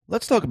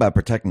Let's talk about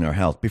protecting our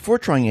health. Before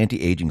trying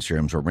anti-aging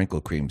serums or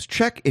wrinkle creams,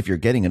 check if you're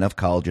getting enough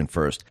collagen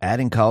first.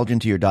 Adding collagen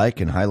to your diet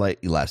can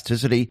highlight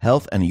elasticity,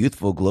 health, and a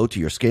youthful glow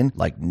to your skin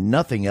like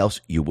nothing else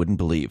you wouldn't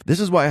believe. This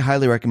is why I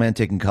highly recommend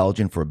taking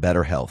collagen for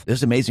better health.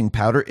 This amazing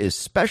powder is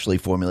specially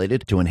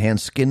formulated to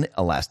enhance skin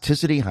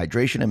elasticity,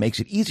 hydration, and makes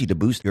it easy to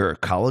boost your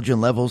collagen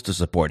levels to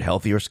support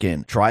healthier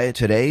skin. Try it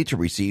today to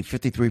receive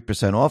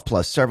 53% off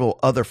plus several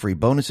other free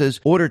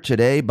bonuses. Order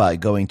today by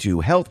going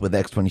to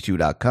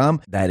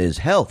healthwithx22.com. That is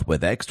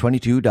healthwithx22.com.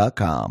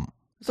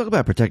 Let's talk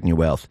about protecting your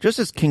wealth. Just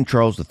as King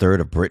Charles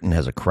III of Britain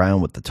has a crown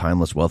with the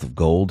timeless wealth of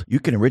gold, you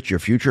can enrich your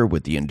future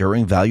with the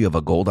enduring value of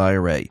a gold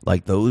IRA.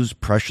 Like those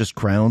precious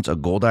crowns, a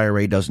gold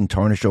IRA doesn't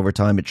tarnish over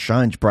time. It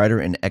shines brighter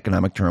in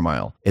economic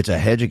turmoil. It's a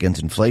hedge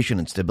against inflation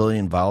and stability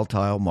in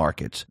volatile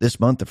markets.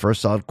 This month, the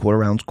first solid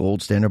quarter-ounce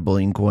gold standard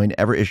bullion coin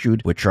ever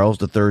issued with Charles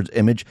III's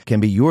image can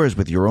be yours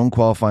with your own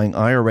qualifying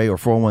IRA or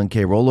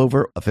 401k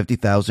rollover of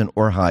 $50,000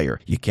 or higher.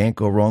 You can't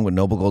go wrong with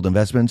Noble Gold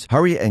Investments.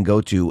 Hurry and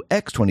go to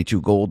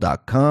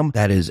x22gold.com.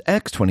 That is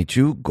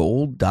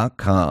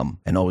x22gold.com.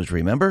 And always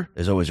remember,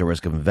 there's always a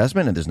risk of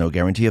investment and there's no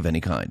guarantee of any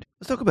kind.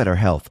 Let's talk about our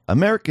health.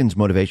 Americans'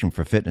 motivation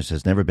for fitness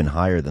has never been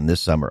higher than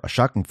this summer. A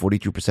shocking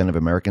 42% of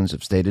Americans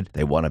have stated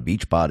they want a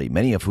beach body,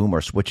 many of whom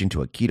are switching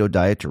to a keto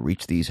diet to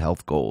reach these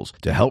health goals.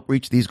 To help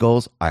reach these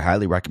goals, I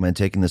highly recommend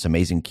taking this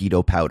amazing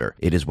keto powder.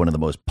 It is one of the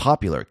most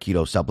popular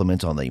keto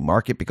supplements on the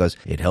market because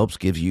it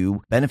gives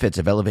you benefits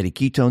of elevated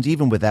ketones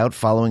even without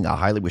following a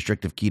highly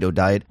restrictive keto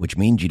diet, which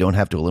means you don't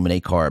have to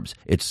eliminate carbs.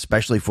 It's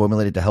specially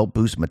formulated to help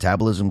boost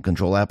metabolism,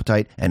 control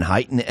appetite, and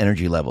heighten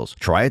energy levels.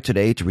 Try it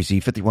today to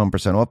receive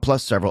 51% off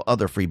plus several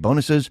other free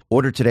bonuses.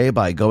 Order today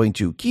by going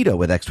to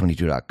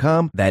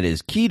ketowithx22.com. That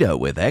is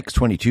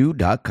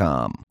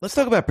ketowithx22.com. Let's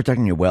talk about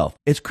protecting your wealth.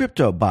 It's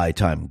crypto buy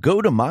time.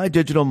 Go to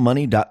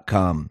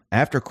mydigitalmoney.com.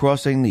 After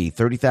crossing the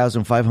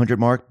 30,500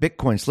 mark,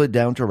 Bitcoin slid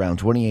down to around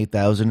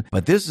 28,000,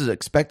 but this is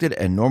expected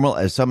and normal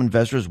as some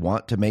investors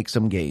want to make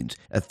some gains.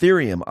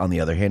 Ethereum, on the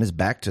other hand, is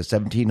back to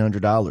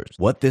 $1,700.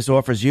 What this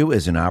offers you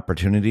is an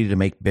opportunity to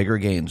make bigger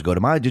gains. Go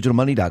to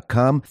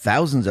mydigitalmoney.com.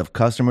 Thousands of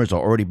customers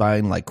are already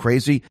buying like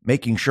crazy,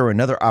 making sure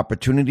another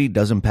opportunity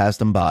doesn't pass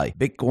them by.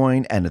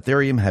 Bitcoin and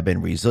Ethereum have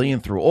been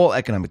resilient through all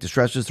economic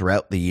distresses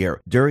throughout the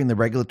year. During the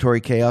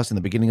regulatory chaos in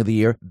the beginning of the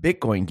year,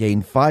 Bitcoin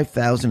gained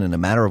 5,000 in a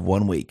matter of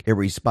 1 week. It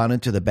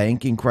responded to the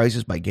banking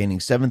crisis by gaining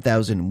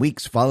 7,000 in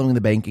weeks following the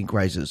banking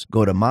crisis.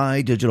 Go to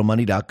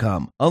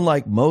mydigitalmoney.com.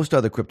 Unlike most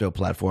other crypto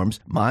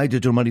platforms,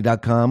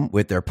 mydigitalmoney.com,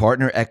 with their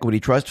partner Equity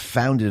Trust,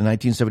 founded in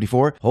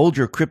 1974, hold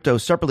your crypto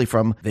separately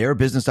from their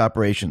business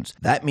operations.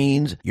 That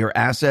means your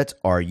assets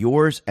are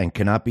yours and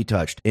cannot be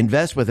touched.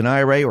 Invest with an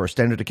IRA or a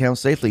standard account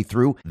safely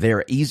through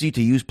their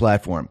easy-to-use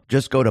platform.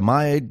 Just go to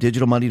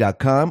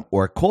mydigitalmoney.com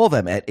or call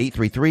them at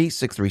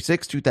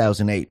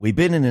 833-636-2008. We've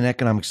been in an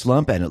economic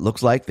slump and it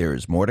looks like there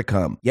is more to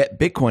come. Yet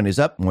Bitcoin is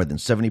up more than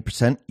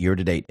 70%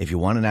 year-to-date. If you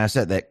want an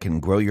asset that can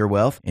grow your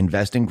wealth,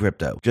 invest in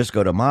crypto. Just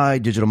go to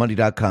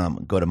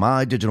mydigitalmoney.com. Go to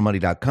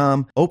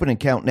mydigitalmoney.com, open an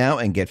account now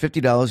and get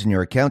 $50 in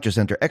your account. Just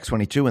enter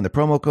X22 in the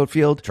promo code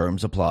field.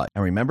 Terms apply.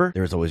 And remember,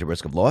 there is always a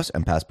risk of loss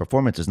and past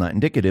performance is not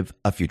indicative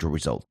of future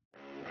results.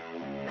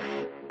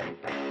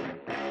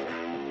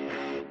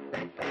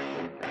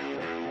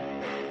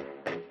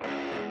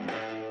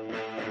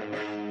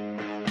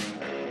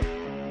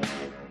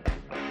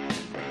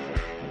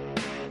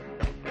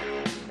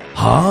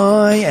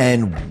 Hi,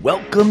 and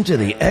welcome to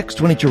the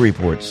X22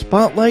 Report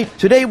Spotlight.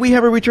 Today we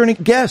have a returning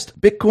guest,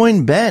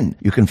 Bitcoin Ben.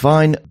 You can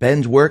find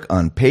Ben's work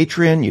on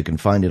Patreon. You can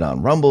find it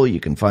on Rumble. You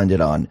can find it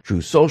on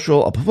True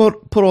Social. I'll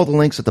put all the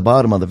links at the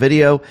bottom of the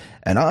video.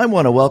 And I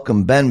want to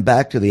welcome Ben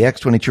back to the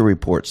X22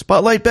 Report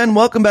Spotlight. Ben,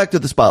 welcome back to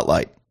the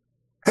Spotlight.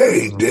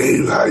 Hey,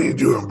 Dave. How you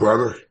doing,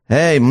 brother?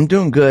 Hey, I'm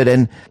doing good.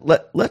 And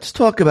let's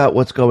talk about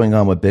what's going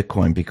on with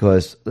Bitcoin,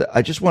 because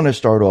I just want to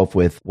start off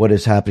with what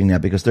is happening now,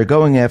 because they're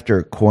going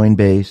after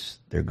Coinbase.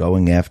 They're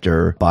going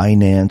after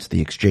Binance,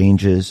 the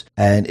exchanges.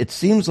 And it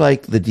seems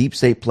like the deep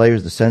state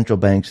players, the central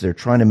banks, they're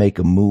trying to make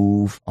a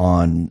move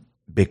on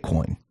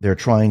Bitcoin. They're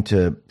trying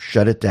to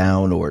shut it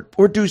down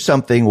or do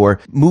something or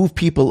move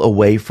people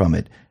away from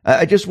it.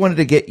 I just wanted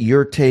to get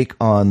your take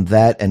on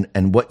that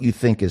and what you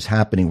think is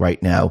happening right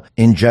now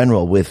in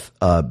general with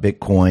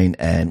Bitcoin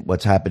and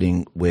what's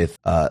happening with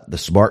the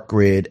smart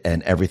grid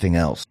and everything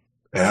else.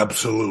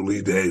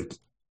 Absolutely, Dave.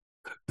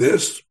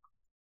 This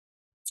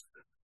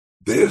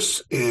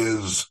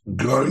is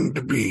going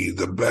to be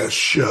the best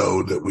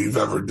show that we've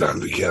ever done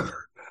together.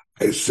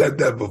 I said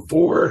that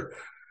before,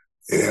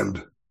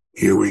 and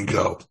here we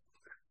go.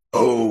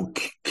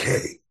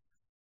 Okay.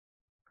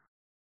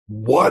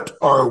 What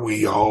are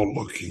we all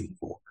looking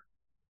for?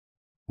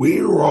 We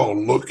are all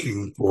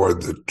looking for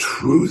the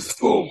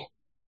truthful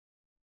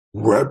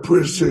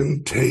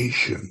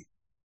representation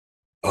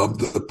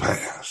of the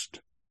past.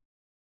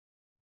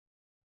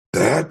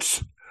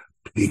 That's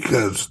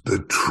because the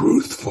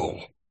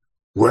truthful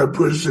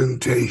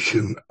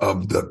representation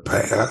of the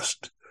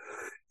past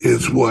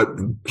is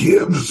what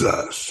gives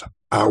us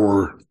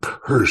our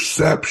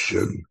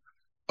perception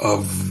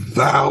of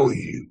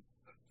value.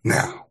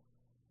 Now,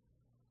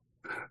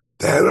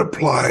 That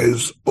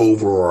applies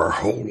over our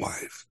whole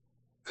life.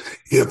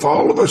 If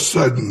all of a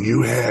sudden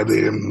you had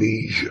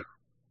amnesia,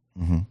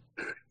 Mm-hmm.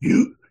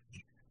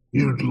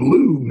 you'd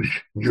lose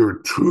your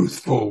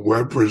truthful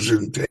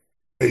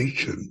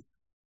representation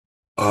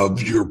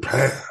of your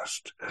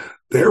past.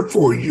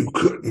 Therefore, you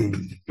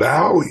couldn't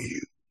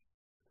value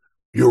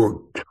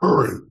your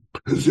current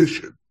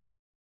position.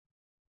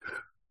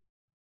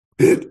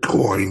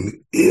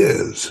 Bitcoin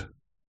is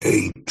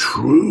a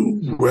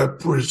true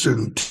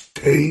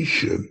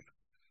representation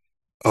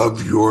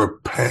of your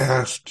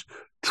past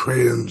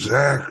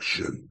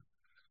transaction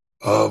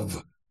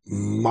of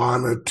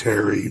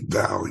monetary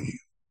value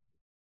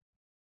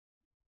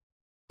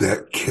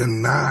that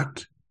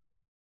cannot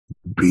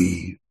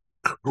be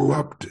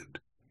corrupted.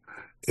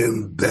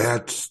 And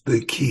that's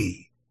the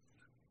key.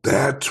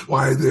 That's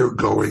why they're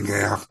going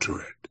after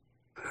it.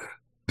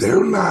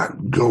 They're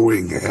not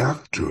going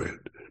after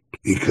it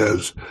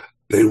because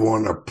they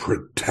want to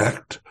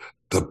protect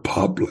the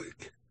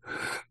public.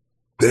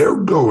 They're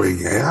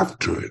going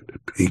after it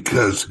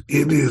because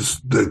it is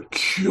the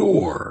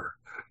cure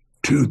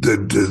to the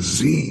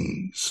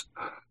disease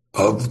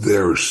of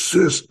their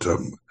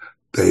system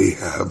they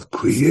have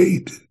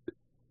created.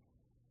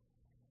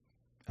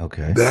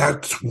 Okay.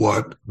 That's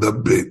what the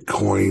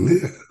Bitcoin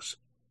is.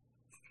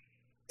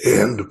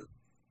 And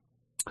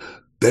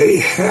they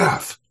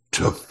have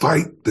to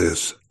fight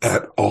this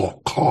at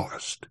all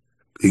cost,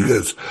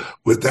 because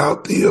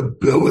without the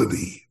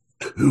ability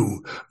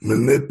to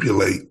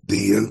manipulate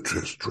the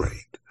interest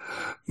rate,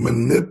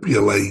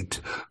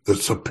 manipulate the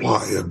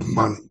supply of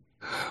money,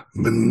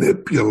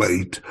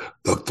 manipulate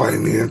the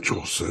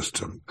financial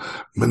system,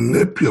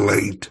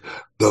 manipulate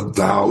the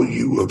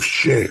value of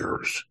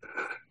shares,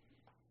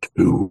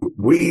 to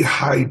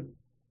rehypothecate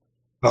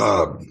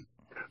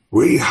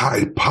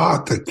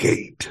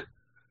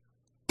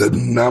the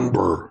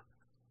number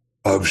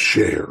of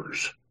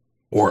shares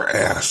or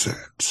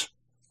assets,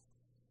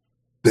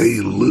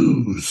 they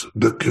lose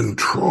the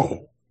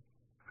control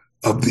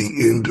of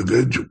the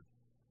individual.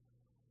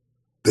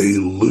 They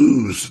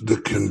lose the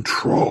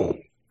control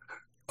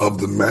of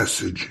the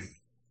messaging.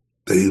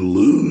 They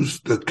lose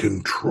the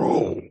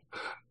control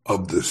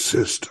of the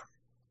system.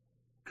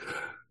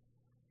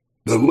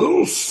 The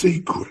little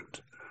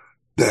secret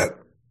that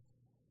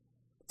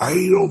I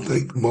don't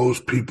think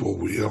most people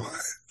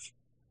realize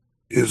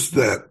is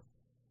that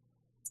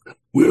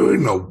we're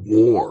in a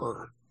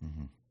war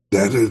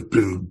that has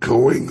been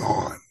going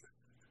on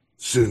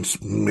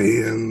since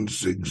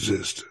man's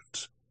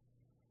existence.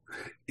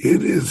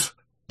 It is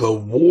the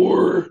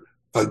war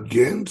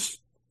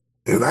against,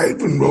 and I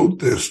even wrote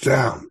this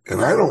down,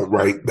 and I don't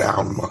write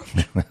down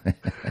much.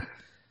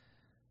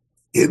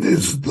 It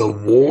is the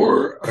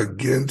war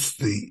against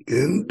the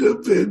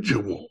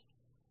individual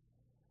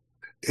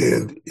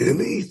and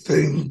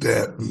anything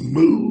that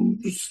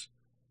moves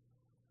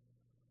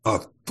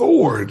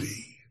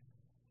authority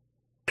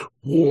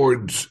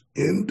towards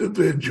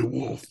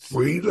individual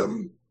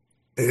freedom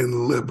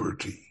and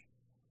liberty.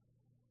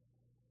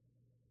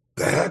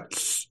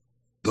 That's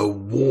the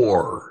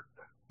war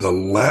the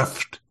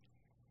left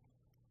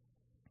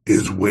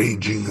is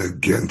waging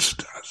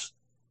against us.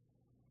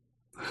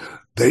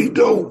 They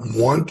don't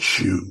want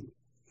you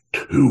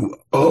to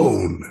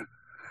own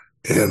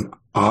an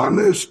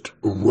honest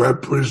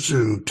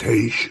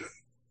representation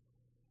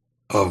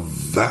of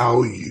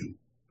value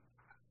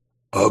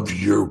of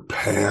your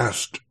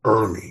past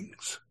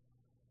earnings.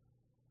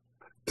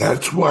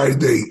 That's why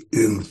they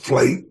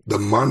inflate the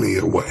money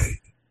away.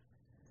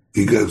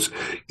 Because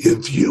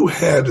if you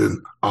had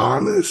an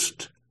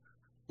honest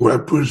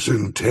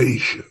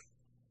representation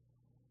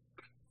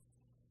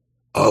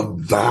of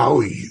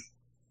value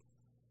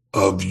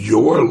of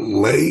your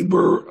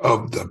labor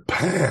of the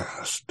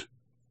past,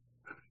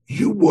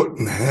 you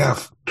wouldn't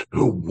have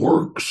to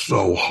work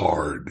so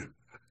hard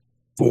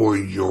for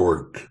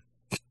your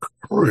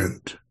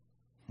current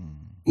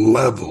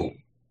level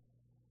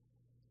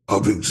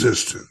of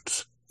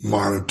existence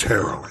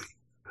monetarily.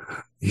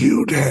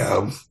 You'd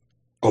have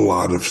a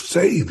lot of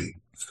savings.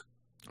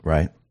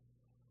 Right.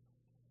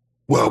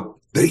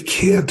 Well, they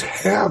can't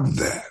have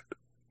that,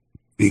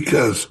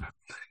 because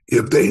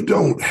if they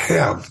don't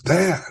have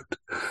that,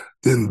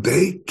 then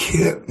they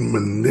can't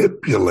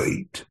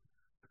manipulate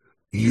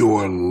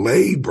your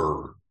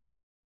labor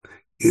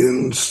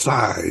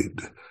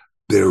inside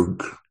their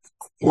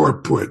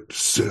corporate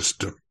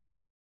system.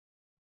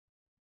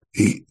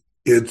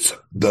 It's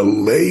the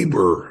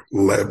labor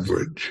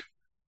leverage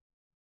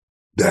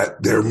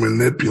that they're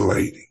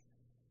manipulating.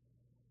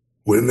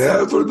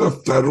 Whenever the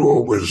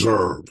Federal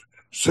Reserve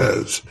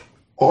says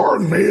our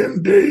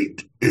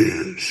mandate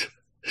is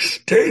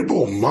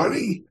stable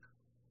money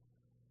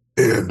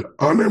and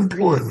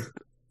unemployment,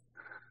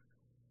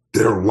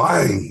 they're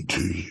lying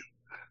to you.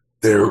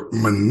 They're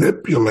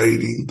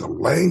manipulating the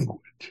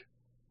language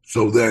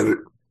so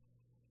that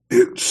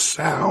it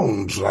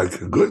sounds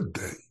like a good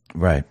thing.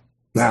 Right.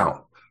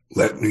 Now,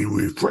 let me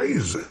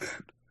rephrase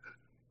that.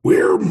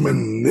 We're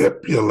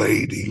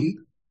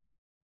manipulating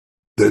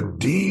the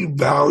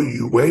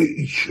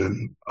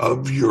devaluation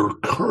of your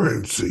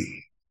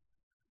currency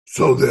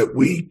so that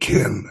we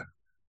can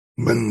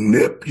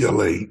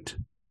manipulate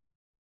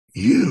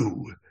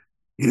you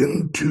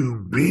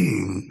into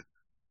being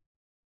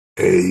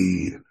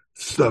a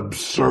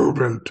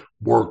subservient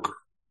worker.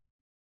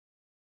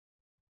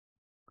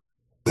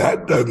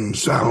 That doesn't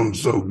sound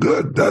so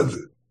good, does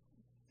it?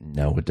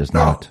 No, it does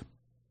not.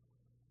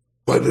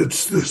 But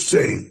it's the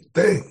same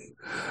thing.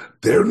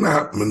 They're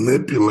not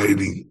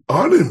manipulating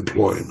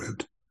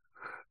unemployment.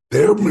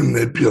 They're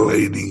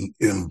manipulating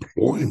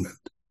employment.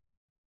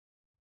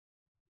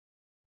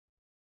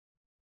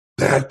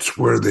 That's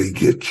where they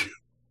get you.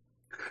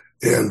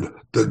 And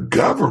the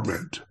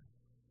government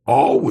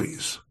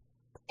always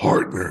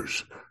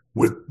partners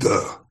with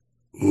the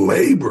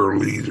labor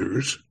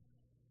leaders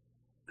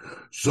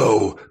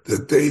so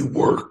that they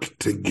work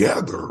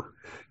together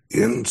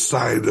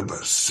inside of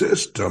a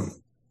system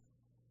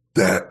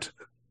that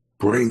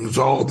brings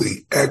all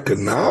the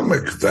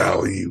economic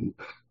value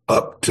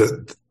up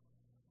to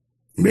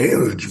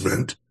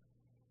management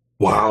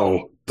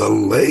while the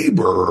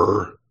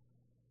laborer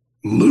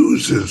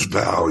loses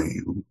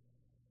value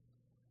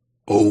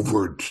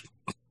over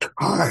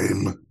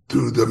time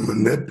through the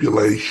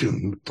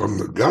manipulation from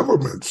the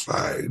government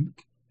side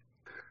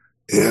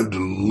and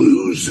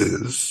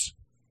loses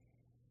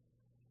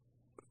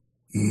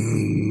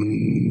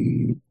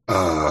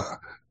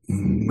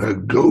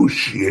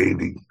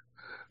negotiating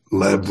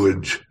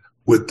leverage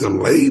with the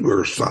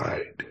labor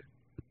side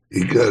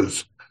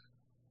because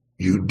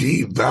you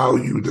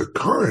devalue the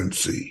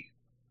currency.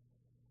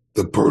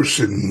 The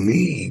person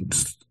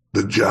needs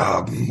the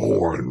job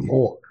more and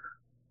more.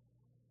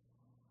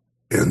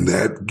 And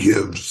that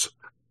gives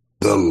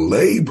the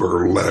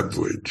labor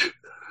leverage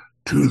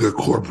to the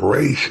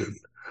corporation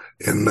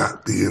and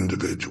not the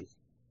individual.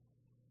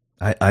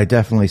 I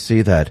definitely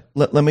see that.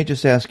 Let me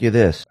just ask you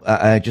this.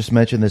 I just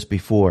mentioned this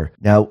before.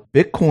 Now,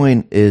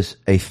 Bitcoin is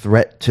a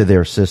threat to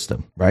their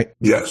system, right?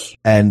 Yes.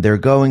 And they're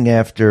going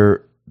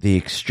after the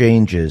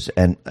exchanges.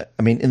 And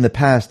I mean, in the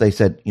past, they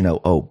said,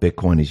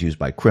 Bitcoin is used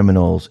by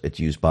criminals.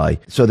 It's used by.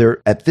 So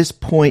they're at this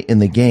point in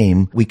the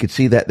game, we could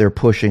see that they're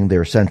pushing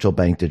their central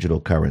bank digital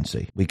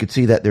currency. We could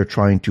see that they're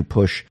trying to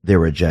push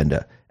their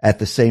agenda. At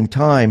the same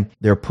time,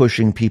 they're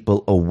pushing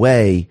people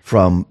away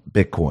from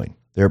Bitcoin.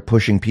 They're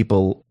pushing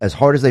people as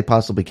hard as they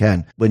possibly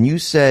can. When you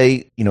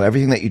say,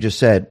 everything that you just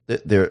said,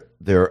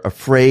 they're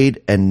afraid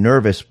and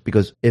nervous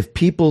because if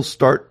people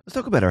start, let's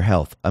talk about our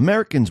health.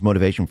 Americans'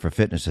 motivation for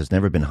fitness has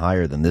never been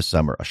higher than this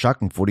summer. A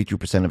shocking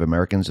 42% of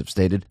Americans have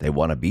stated they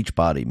want a beach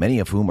body, many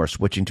of whom are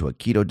switching to a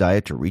keto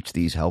diet to reach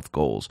these health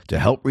goals. To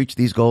help reach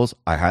these goals,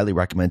 I highly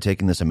recommend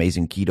taking this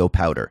amazing keto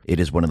powder. It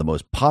is one of the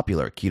most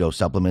popular keto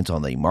supplements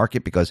on the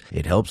market because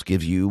it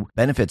gives you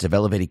benefits of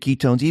elevated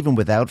ketones even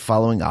without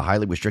following a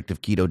highly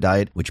restrictive keto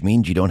diet, which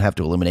means you don't have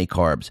to eliminate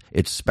carbs.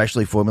 It's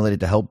specially formulated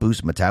to help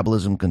boost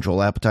metabolism,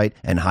 control appetite,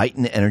 and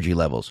heighten energy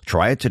levels.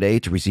 Try it today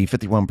to receive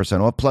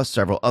 51% off plus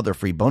several other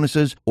free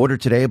bonuses. Order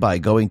today by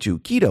going to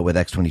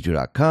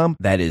ketowithx22.com.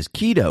 That is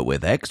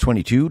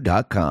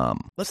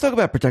ketowithx22.com. Let's talk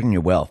about protecting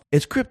your wealth.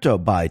 It's crypto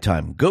buy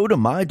time. Go to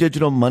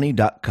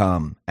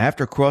mydigitalmoney.com.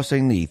 After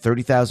crossing the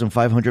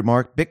 30,500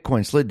 mark,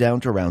 Bitcoin slid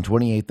down to around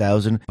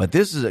 28,000, but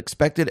this is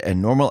expected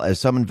and normal as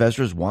some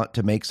investors want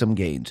to make some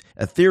gains.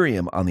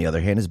 Ethereum, on the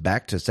other hand, is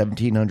back to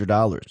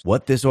 $1,700.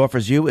 What this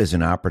offers you is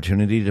an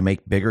opportunity to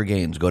make bigger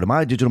gains. Go to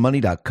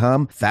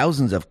mydigitalmoney.com.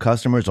 Thousands of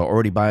customers are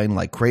already buying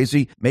like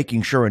crazy,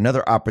 making sure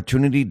another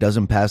opportunity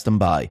doesn't pass them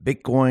by.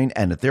 Bitcoin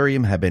and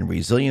Ethereum have been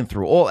resilient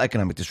through all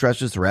economic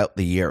distresses throughout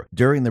the year.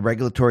 During the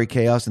regulatory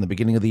chaos in the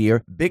beginning of the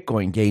year,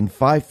 Bitcoin gained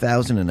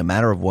 5,000 in a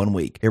matter of 1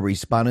 week. It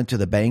responded to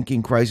the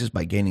banking crisis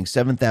by gaining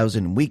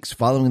 7,000 weeks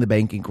following the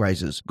banking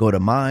crisis. Go to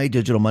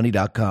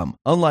mydigitalmoney.com.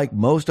 Unlike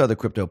most other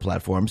crypto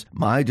platforms,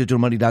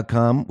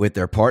 mydigitalmoney.com, with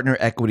their partner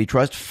Equity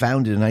Trust,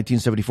 founded in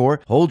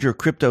 1974, hold your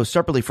crypto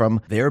separately from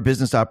their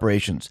business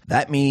operations.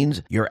 That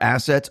means your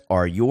assets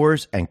are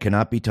yours and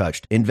cannot be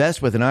touched.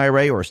 Invest with an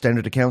IRA or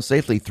standard account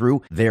safely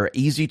through their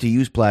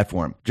easy-to-use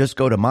platform. Just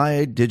go to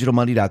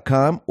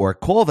mydigitalmoney.com or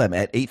call them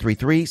at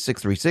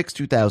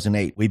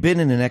 833-636-2008. We've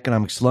been in an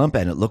economic slump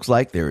and it looks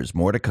like there is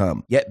more to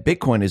come. Yet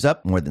Bitcoin is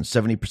up more than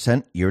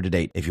 70% year to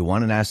date. If you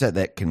want an asset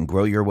that can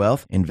grow your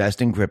wealth, invest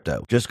in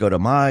crypto. Just go to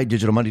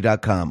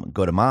mydigitalmoney.com.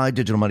 Go to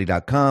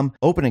mydigitalmoney.com,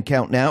 open an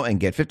account now and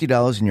get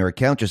 $50 in your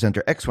account. Just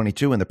enter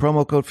X22 in the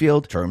promo code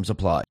field. Terms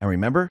apply. And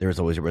remember, there is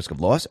always a risk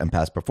of loss and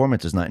past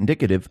performance is not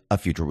indicative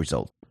of future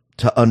results.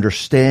 To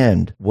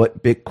understand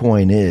what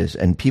Bitcoin is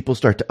and people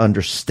start to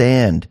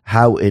understand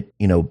how it,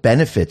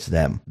 benefits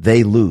them,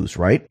 they lose,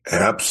 right?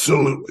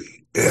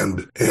 Absolutely.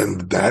 And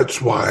that's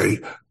why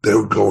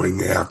they're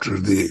going after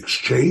the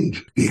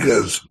exchange,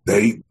 because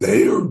they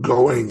are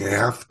going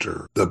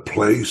after the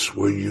place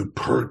where you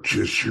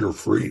purchase your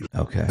freedom.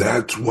 Okay.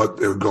 That's what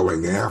they're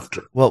going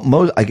after.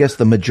 Well, I guess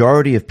the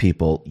majority of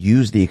people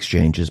use the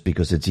exchanges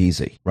because it's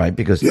easy, right?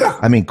 Because,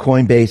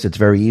 Coinbase, it's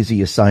very easy.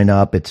 You sign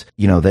up. It's,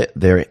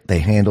 they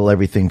handle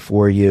everything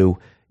for you.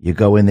 You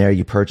go in there,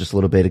 you purchase a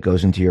little bit, it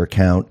goes into your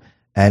account.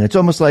 And it's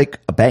almost like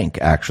a bank,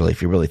 actually,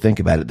 if you really think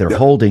about it. They're Yep.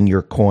 holding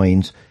your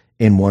coins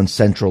in one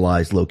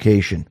centralized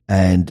location.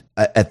 And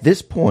at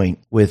this point,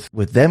 with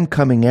them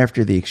coming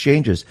after the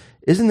exchanges,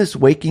 isn't this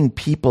waking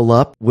people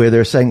up where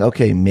they're saying,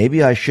 okay,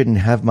 maybe I shouldn't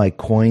have my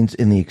coins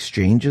in the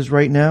exchanges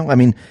right now? I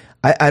mean,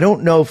 I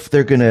don't know if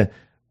they're going to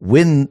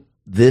win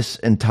this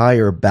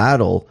entire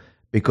battle,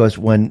 because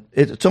when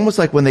it's almost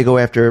like when they go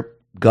after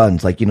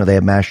guns, like, they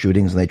have mass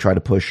shootings and they try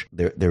to push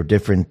their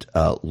different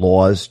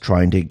laws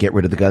trying to get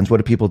rid of the guns. What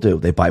do people do?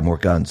 They buy more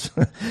guns.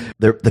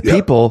 The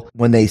people,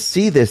 when they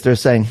see this, they're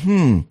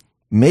saying,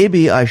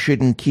 maybe I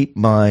shouldn't keep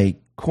my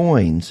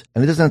coins.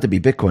 And it doesn't have to be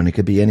Bitcoin. It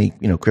could be any,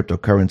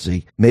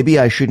 cryptocurrency. Maybe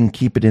I shouldn't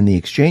keep it in the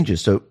exchanges.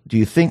 So do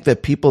you think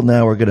that people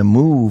now are going to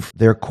move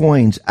their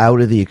coins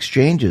out of the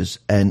exchanges?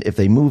 And if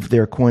they move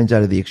their coins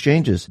out of the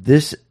exchanges,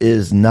 this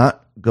is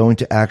not going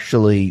to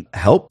actually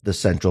help the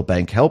central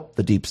bank, help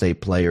the deep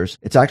state players.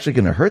 It's actually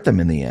going to hurt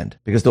them in the end,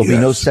 because there'll be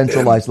no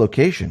centralized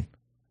location.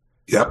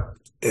 Yep.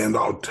 And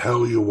I'll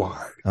tell you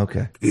why.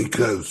 Okay.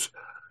 Because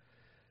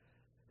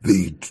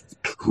the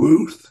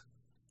truth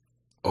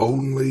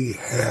only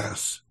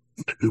has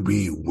to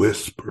be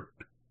whispered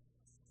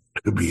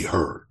to be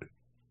heard.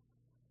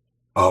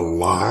 A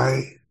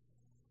lie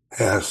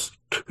has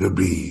to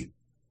be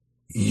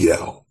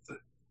yelled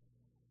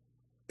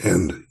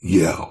and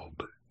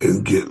yelled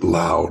and get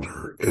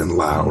louder and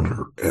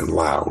louder and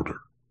louder.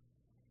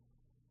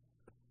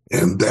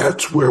 And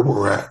that's where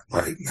we're at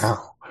right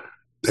now.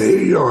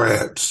 They are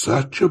at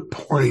such a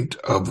point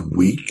of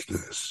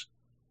weakness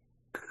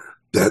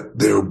that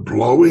they're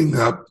blowing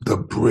up the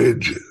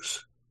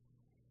bridges,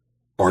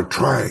 or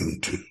trying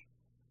to.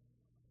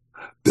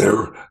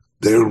 They're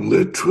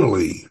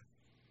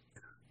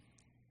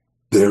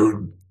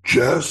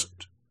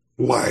just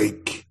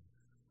like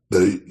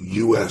the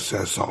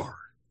USSR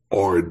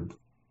or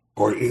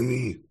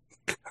any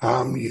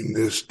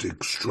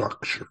communistic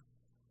structure.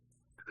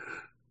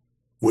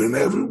 When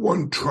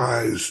everyone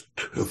tries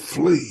to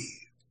flee,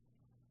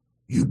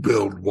 you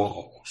build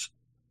walls.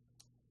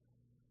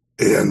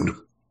 And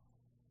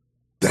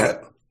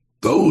that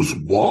those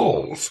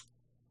walls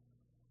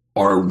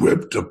are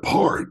ripped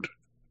apart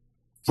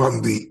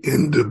from the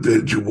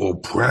individual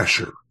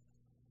pressure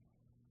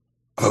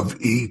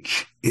of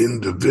each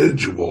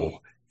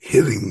individual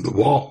hitting the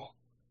wall.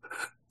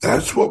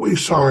 That's what we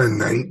saw in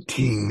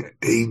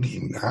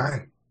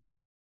 1989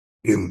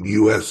 in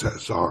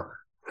USSR.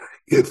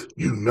 If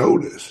you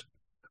notice,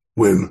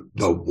 when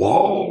the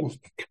wall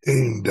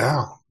came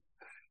down,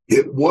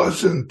 it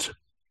wasn't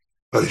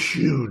a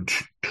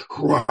huge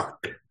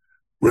truck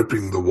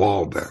ripping the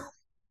wall down.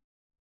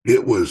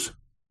 It was,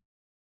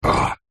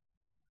 I'm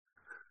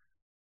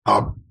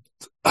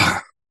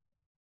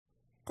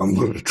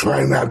going to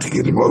try not to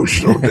get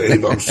emotional,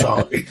 Dave. I'm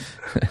sorry.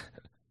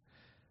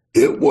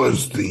 It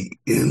was the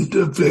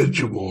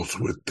individuals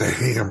with the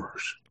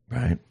hammers.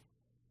 Right.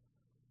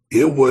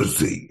 It was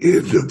the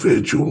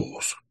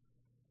individuals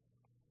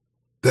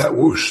that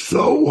were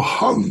so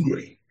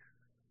hungry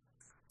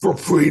for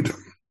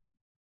freedom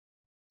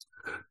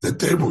that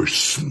they were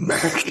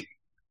smacking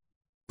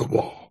the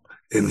wall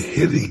and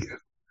hitting it.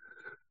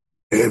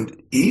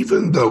 And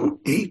even though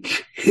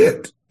each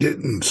hit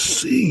didn't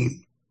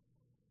seem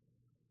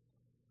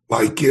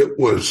like it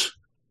was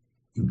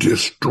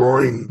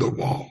destroying the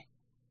wall,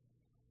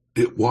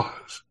 it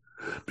was,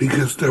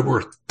 because there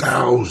were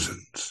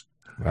thousands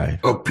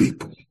of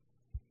people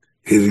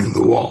hitting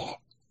the wall.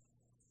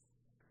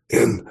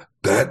 And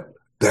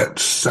that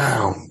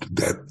sound,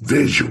 that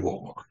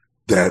visual,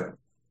 that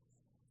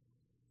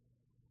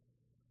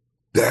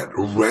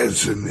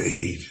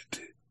resonated.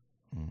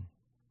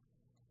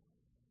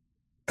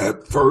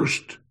 At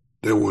first,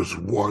 there was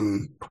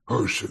one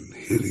person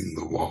hitting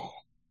the wall.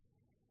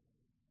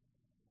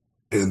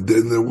 And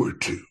then there were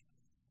two.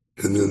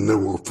 And then there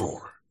were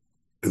four.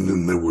 And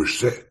then there were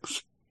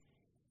six.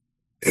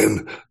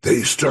 And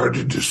they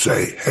started to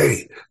say,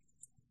 hey,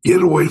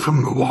 get away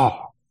from the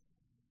wall.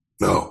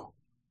 No.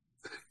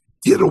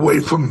 Get away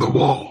from the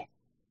wall.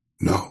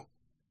 No.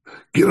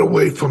 Get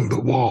away from the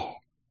wall.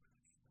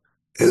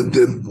 And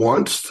then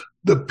once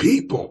the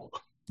people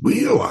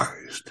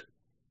realized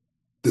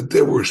that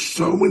there were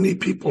so many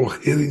people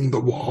hitting the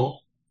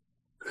wall,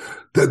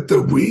 that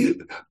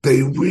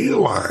they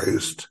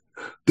realized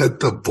that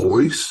the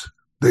voice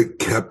that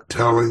kept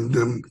telling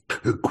them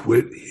to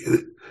quit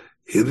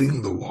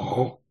hitting the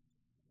wall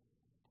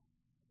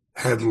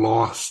had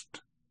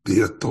lost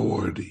the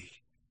authority.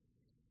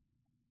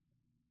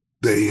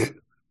 It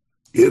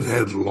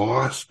had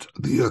lost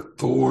the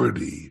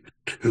authority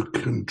to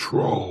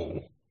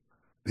control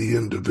the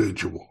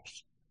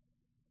individuals.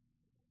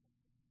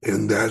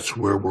 And that's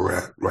where we're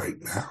at right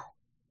now.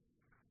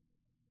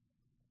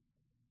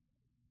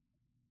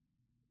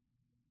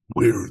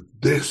 We're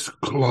this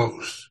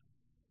close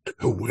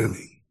to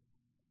winning.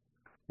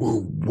 We're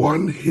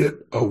one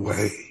hit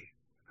away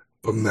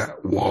from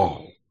that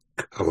wall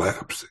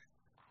collapsing.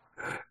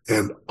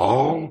 And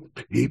all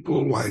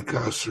people like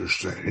us are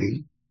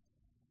saying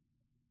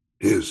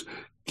is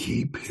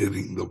keep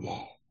hitting the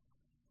wall.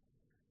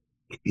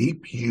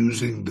 keep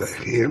using the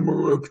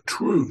hammer of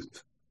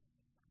truth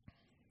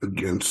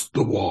against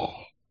the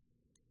wall,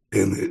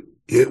 and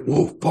it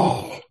will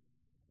fall.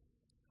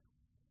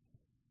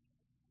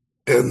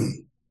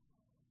 And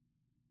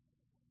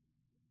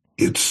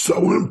it's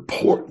so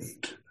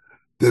important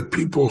that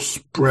people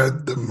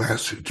spread the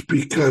message,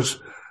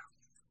 because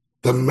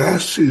the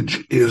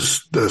message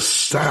is the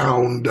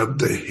sound of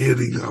the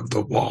hitting of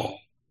the wall.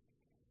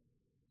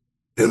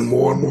 And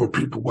more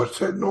people, what's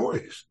that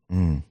noise?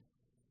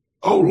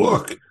 Oh,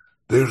 look,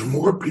 there's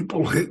more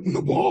people hitting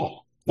the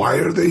wall. Why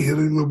are they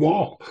hitting the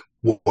wall?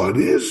 What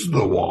is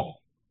the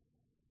wall?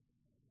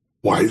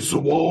 Why is the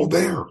wall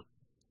there?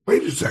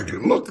 Wait a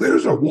second, look,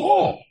 there's a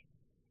wall.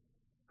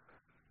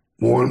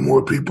 More and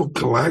more people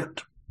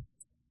collect,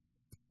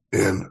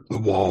 and the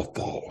wall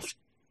falls.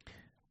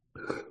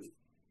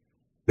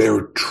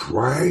 They're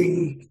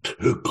trying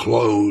to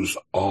close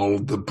all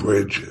the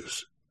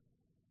bridges,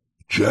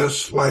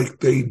 just like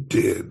they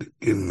did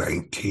in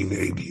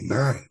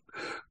 1989.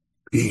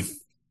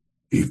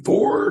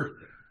 Before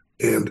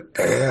and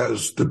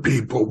as the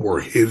people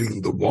were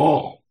hitting the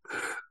wall,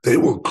 they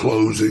were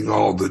closing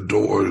all the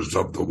doors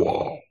of the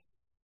wall,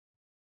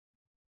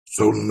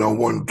 so no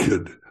one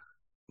could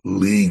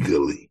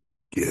legally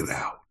get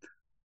out.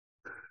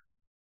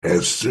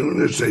 As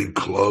soon as they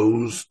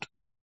closed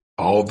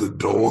all the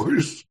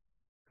doors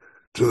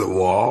to the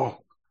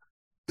wall,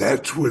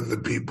 that's when the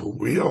people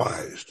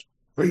realized,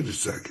 wait a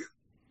second,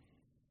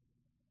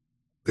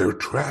 they're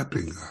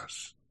trapping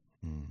us.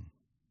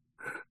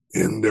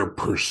 And their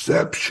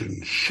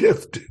perception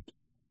shifted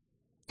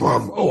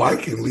from, oh, I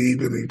can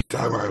leave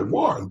anytime I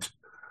want.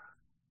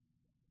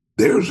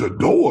 There's a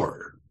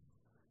door,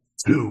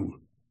 to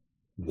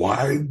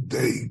why'd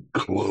they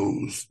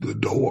close the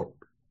door?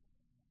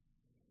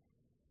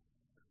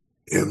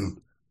 And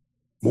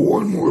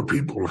more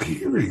people are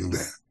hearing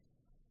that.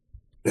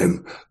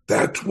 And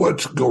that's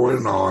what's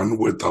going on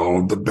with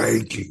all of the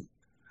banking.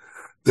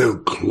 They're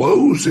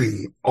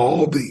closing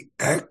all the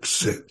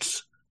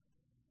exits,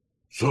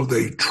 so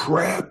they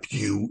trap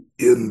you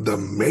in the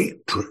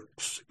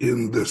matrix,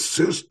 in the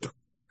system.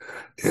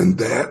 And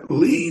that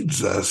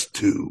leads us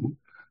to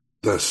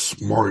the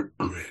smart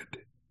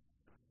grid.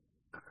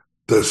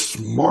 The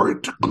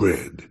smart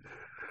grid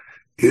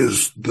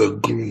is the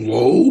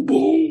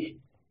global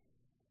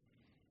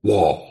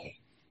wall.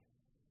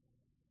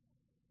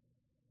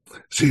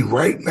 See,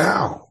 right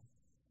now,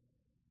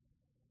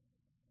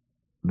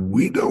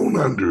 we don't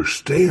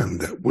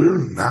understand that we're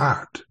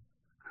not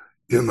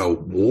in a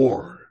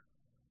war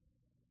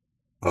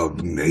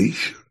of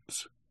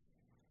nations.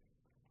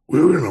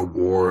 We're in a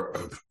war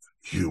of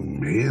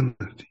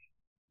humanity.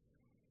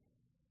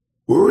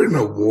 We're in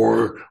a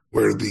war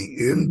where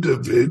the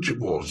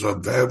individuals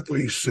of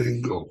every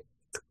single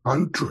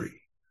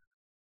country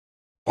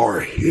are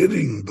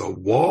hitting the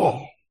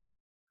wall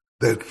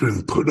that's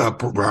been put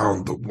up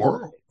around the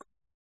world,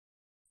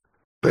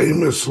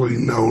 famously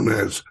known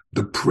as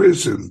the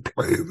prison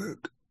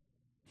planet.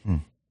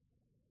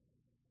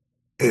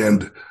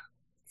 And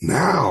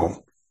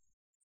now,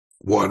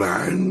 what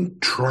I'm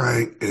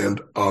trying,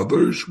 and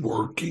others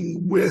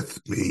working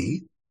with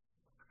me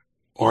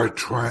are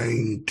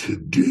trying to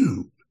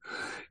do,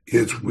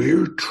 is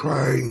we're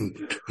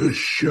trying to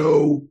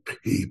show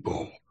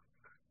people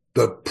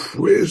the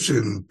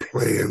prison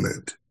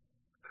planet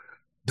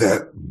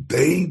that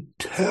they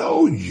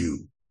tell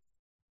you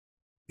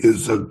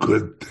is a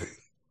good thing.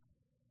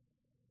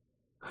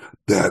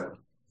 That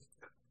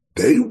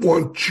they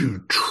want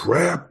you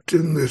trapped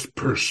in this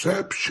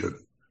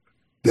perception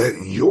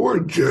that you're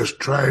just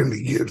trying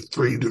to get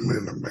freedom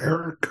in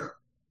America.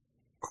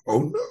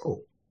 Oh,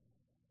 no.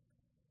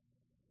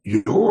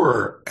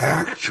 You're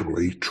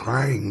actually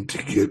trying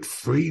to get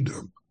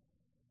freedom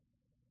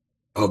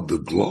of the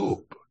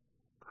globe.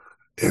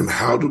 And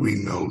how do we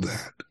know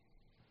that?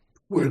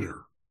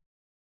 Twitter,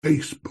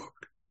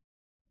 Facebook,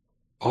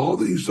 all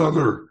these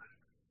other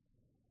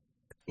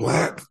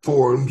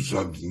platforms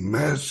of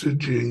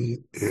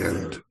messaging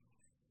and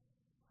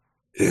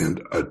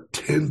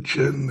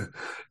attention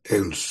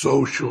and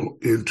social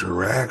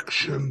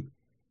interaction.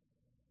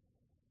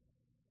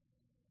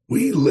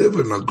 We live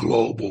in a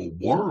global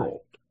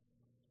world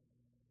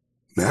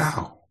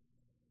now.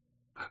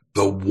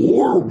 The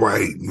war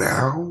right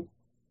now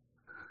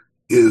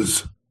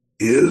is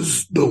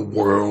the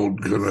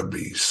world going to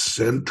be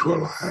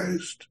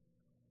centralized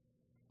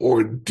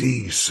or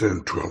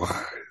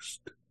decentralized?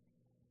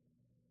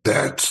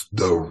 That's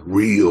the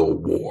real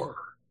war.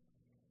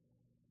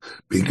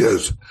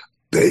 Because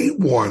they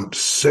want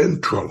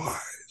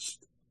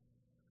centralized.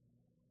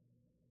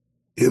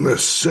 In a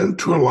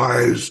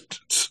centralized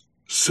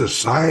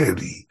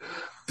society,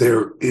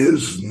 there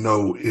is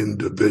no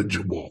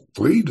individual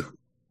freedom.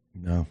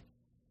 No.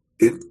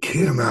 It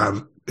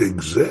cannot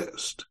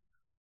exist.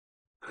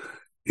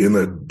 In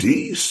a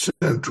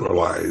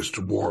decentralized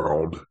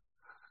world,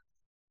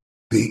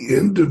 the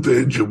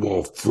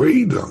individual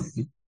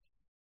freedom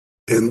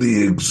and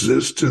the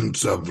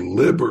existence of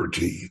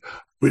liberty.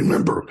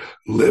 Remember,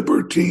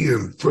 liberty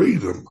and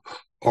freedom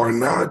are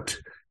not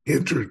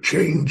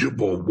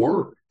interchangeable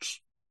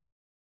words.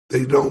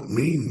 They don't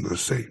mean the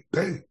same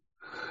thing.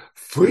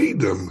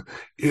 Freedom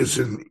is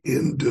an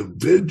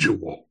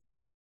individual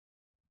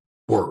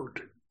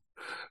word.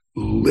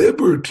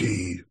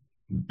 Liberty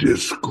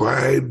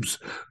describes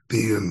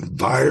the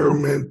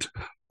environment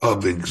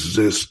of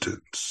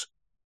existence.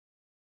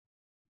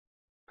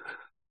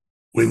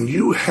 When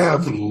you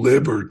have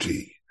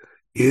liberty,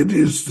 it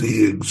is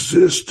the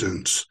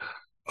existence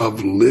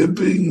of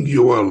living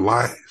your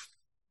life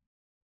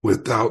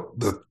without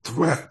the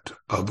threat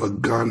of a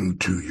gun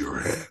to your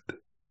head.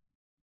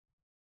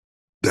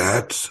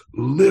 That's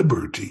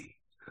liberty.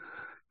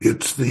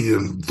 It's the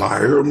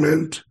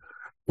environment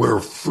where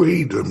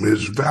freedom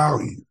is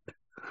valued.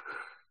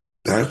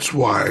 That's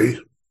why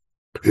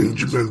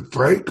Benjamin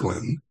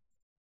Franklin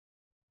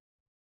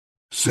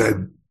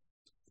said,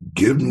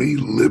 "Give me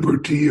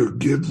liberty or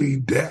give me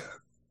death."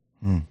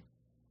 Mm.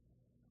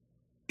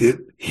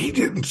 He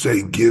didn't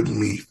say, "Give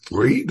me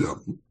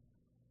freedom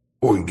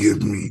or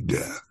give me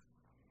death."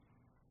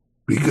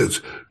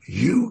 Because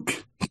you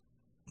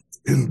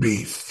can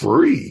be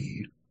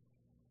free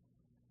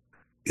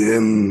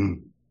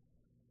in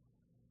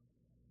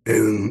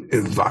an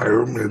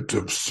environment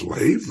of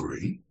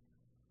slavery.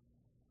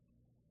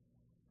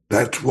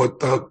 That's what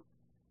the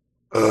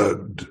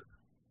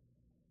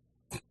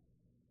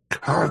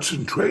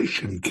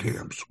concentration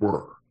camps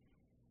were.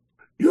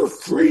 You're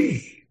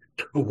free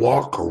to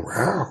walk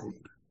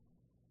around,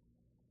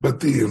 but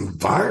the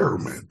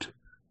environment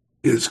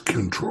is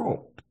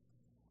controlled.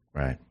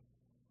 Right.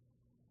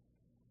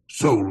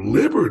 So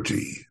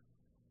liberty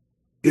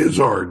is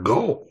our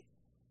goal.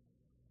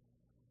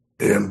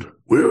 And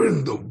we're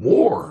in the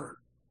war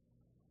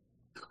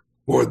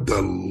for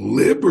the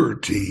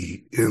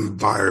liberty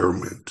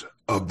environment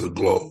of the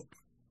globe.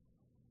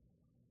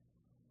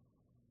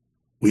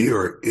 We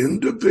are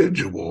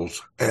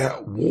individuals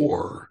at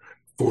war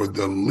for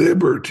the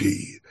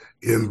liberty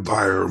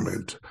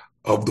environment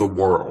of the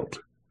world.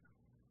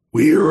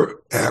 We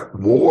are at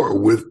war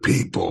with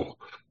people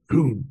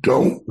who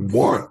don't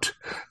want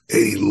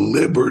a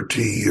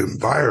liberty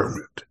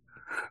environment.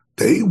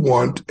 They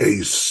want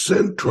a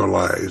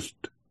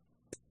centralized,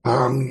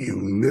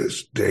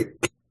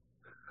 communistic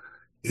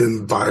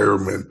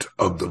environment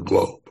of the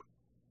globe.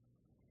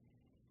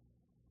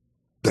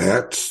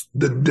 That's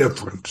the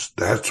difference.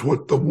 That's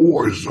what the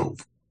war is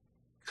over.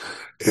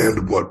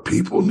 And what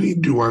people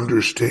need to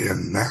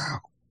understand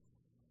now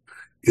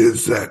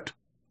is that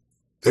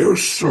they're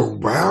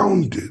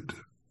surrounded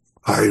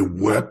by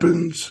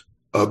weapons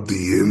of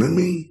the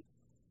enemy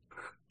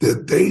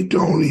that they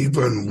don't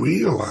even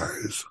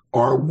realize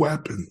are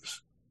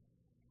weapons.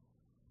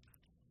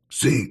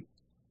 See,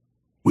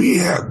 we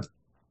are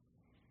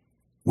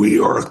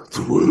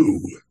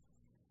through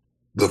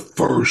the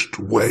first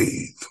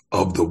wave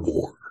of the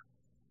war.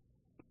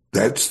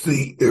 That's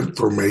the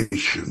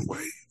information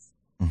wave.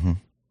 Mm-hmm.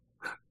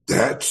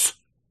 That's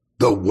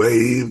the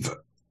wave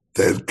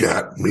that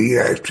got me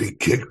actually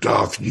kicked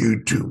off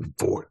YouTube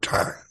 4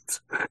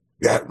 times.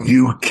 Got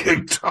you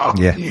kicked off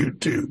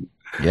YouTube.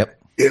 Yep.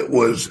 It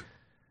was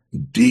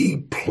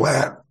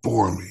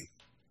deplatforming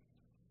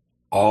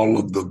all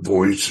of the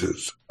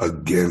voices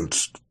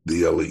against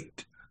the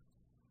elite.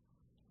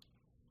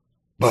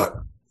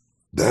 But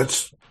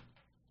that's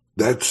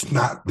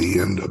not the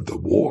end of the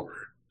war.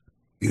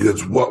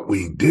 Because what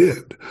we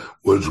did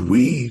was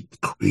we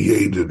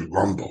created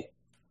Rumble.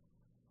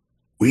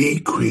 We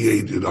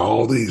created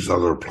all these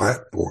other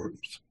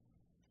platforms.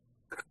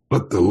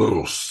 But the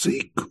little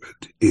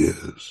secret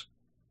is,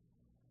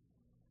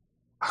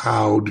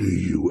 how do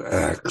you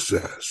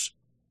access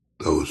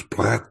those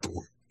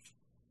platforms?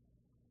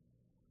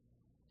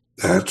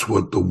 That's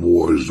what the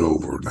war is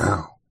over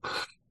now.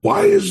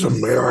 Why is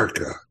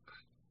America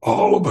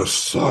all of a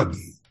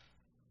sudden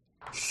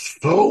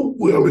so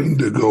willing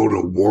to go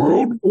to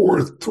World War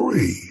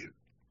III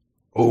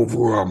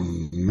over a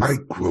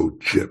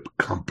microchip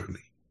company?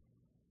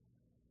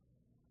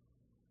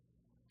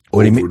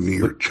 What do you mean?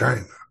 Near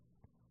China.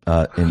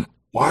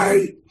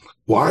 Why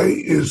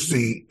is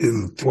the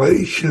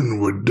Inflation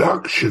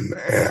Reduction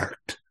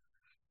Act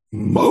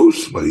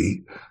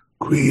mostly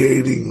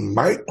creating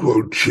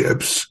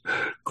microchips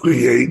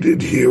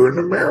created here in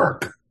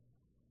America?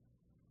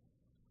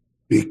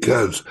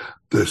 Because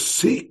the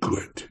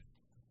secret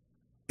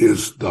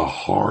is the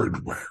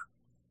hardware.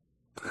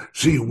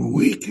 See,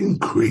 we can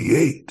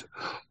create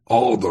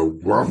all the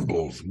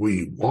rumbles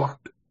we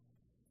want,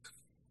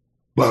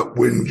 but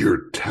when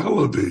your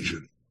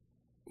television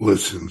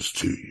listens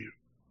to you,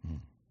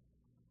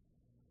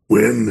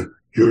 when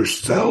your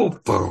cell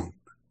phone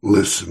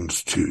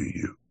listens to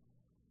you,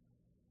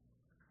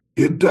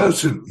 it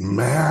doesn't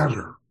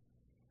matter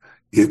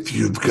if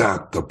you've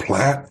got the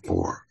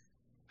platform.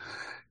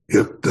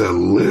 If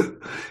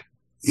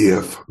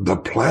the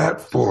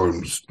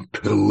platform's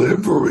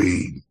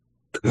delivery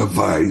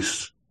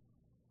device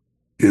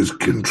is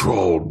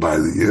controlled by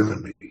the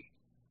enemy,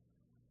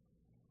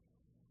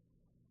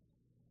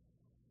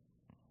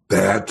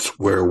 that's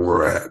where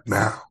we're at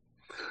now.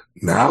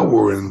 Now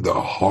we're in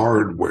the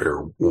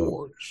hardware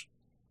wars.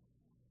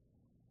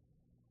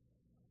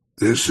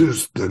 This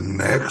is the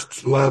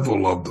next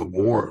level of the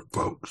war,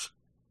 folks.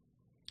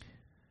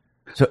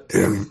 So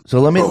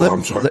let me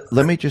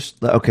let me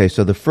just okay.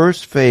 So the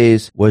first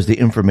phase was the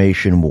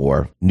information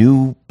war.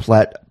 New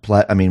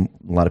I mean,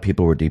 a lot of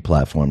people were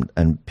deplatformed,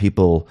 and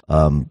people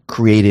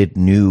created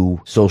new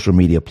social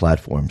media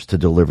platforms to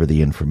deliver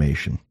the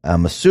information.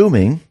 I'm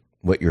assuming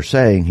what you're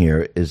saying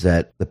here is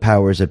that the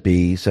powers that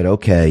be said,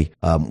 okay,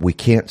 we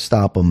can't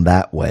stop them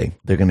that way.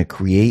 They're going to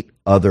create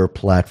other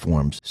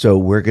platforms. So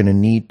we're going to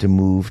need to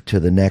move to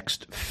the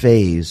next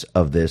phase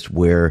of this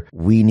where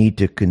we need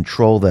to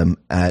control them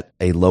at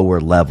a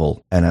lower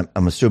level. And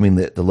I'm assuming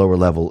that the lower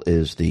level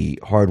is the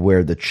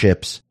hardware, the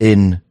chips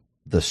in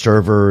the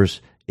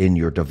servers, in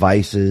your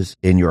devices,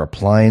 in your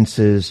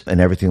appliances,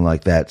 and everything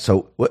like that.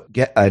 So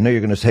I know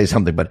you're going to say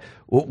something, but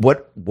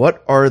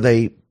what are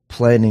they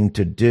planning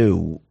to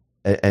do?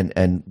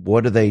 And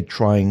what are they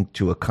trying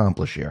to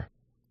accomplish here?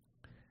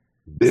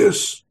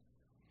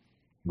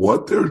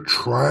 What they're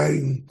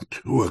trying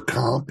to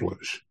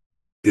accomplish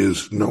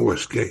is no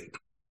escape.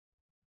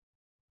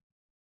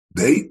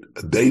 They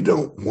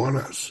don't want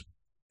us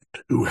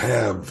to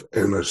have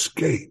an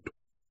escape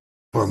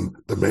from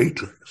the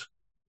Matrix,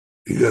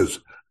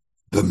 because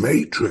the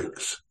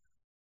Matrix,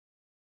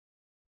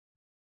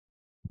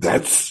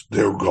 that's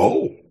their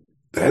goal.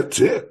 That's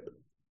it.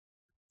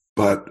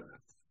 But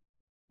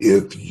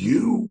if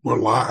you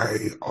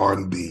rely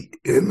on the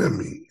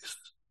enemy's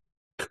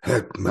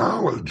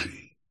technology,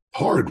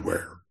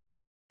 hardware,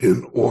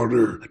 in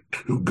order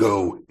to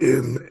go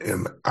in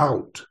and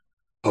out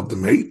of the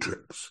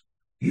Matrix,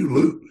 you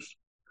lose.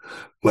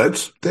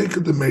 Let's think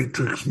of the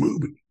Matrix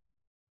movie,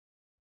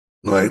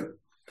 right?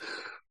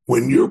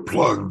 When you're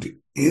plugged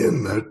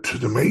in to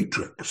the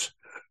Matrix,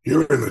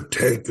 you're in a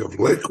tank of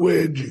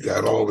liquid, you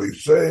got all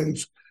these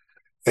things.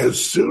 As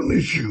soon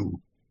as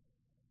you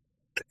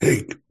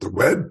take the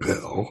red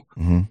pill,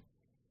 mm-hmm.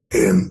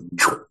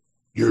 and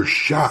you're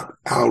shot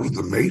out of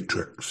the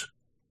Matrix,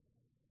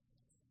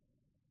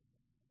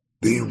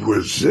 the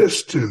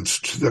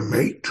resistance to the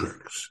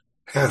Matrix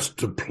has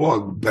to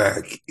plug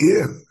back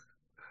in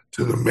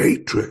to the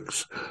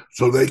Matrix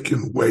so they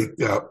can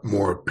wake up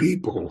more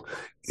people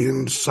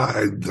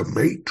inside the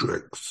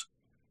Matrix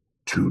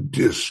to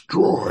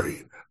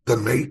destroy the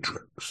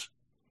Matrix.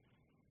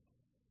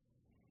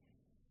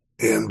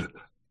 And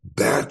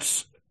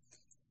that's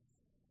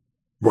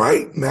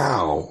right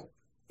now,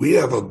 we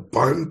have a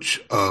bunch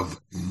of,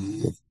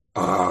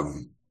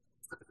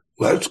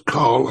 let's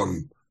call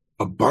them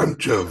a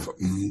bunch of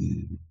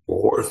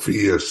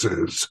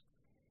Morpheuses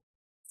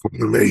from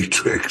the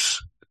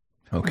Matrix.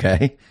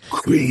 Okay.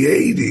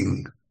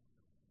 Creating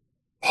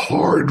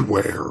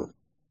hardware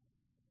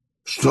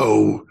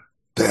so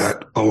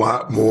that a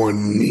lot more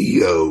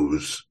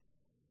Neos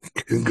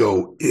can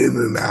go in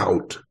and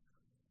out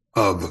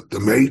of the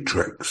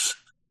Matrix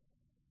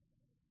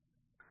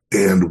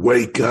and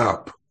wake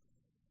up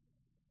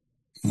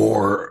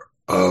more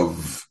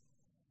of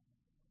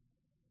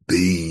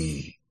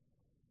the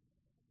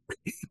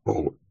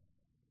people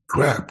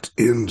trapped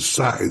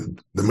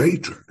inside the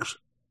Matrix.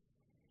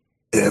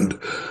 And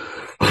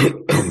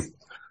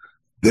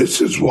this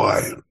is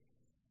why,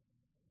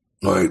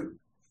 like,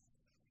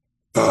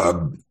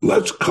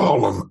 let's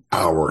call them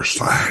our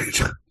side.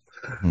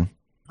 Mm-hmm.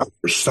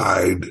 Our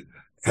side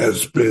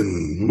has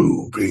been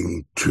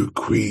moving to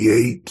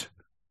create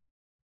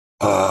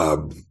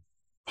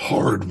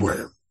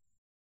hardware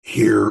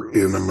here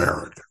in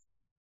America.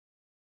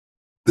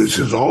 This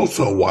is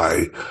also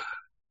why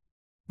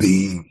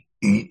they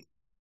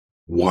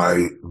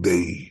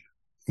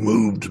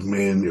moved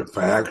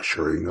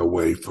manufacturing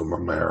away from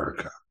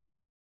America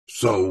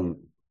so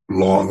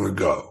long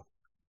ago,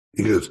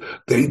 because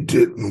they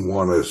didn't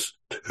want us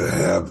to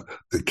have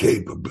the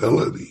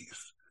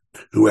capabilities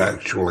to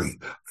actually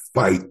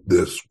fight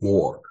this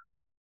war.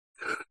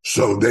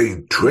 So they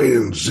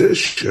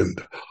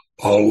transitioned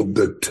all of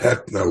the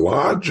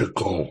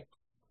technological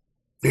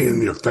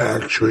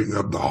manufacturing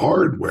of the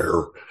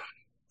hardware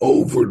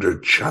over to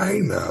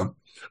China,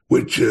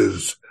 which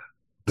is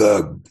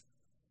the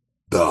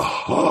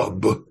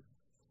hub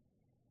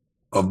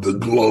of the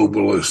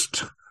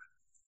globalist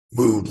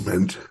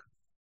movement,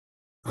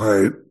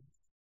 right?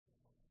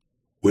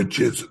 Which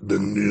is the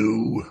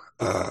new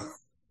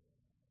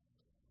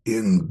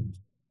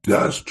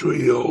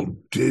industrial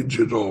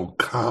digital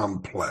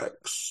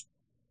complex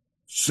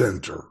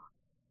center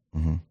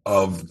mm-hmm.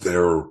 of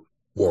their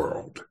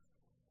world.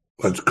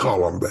 Let's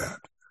call them that.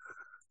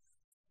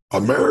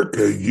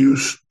 America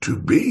used to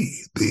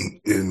be the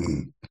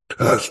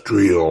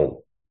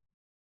industrial,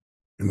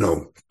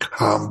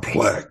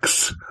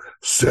 complex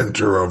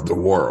center of the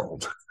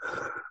world.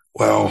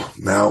 Well,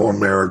 now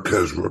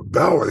America is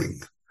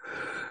rebelling,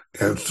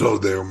 and so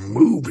they're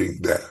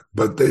moving that.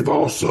 But they've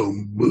also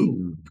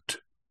moved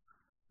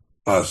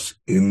us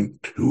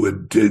into a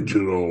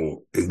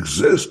digital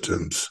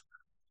existence.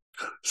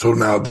 So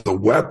now the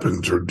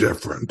weapons are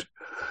different.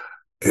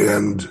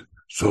 And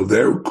so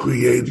they're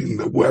creating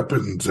the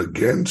weapons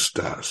against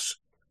us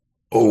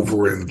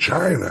over in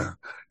China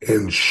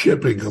and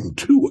shipping them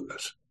to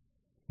us.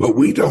 but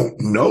we don't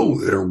know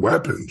they're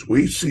weapons.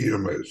 We see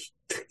them as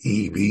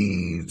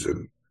TVs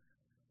and,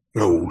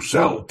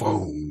 cell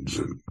phones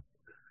and,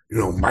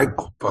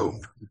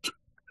 microphones,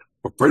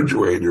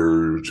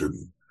 refrigerators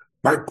and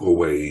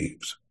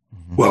microwaves.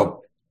 Mm-hmm.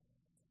 Well,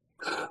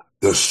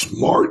 the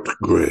smart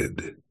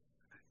grid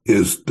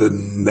is the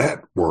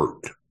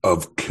network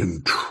of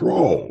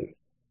control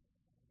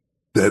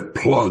that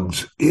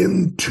plugs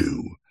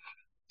into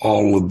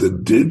all of the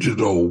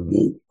digital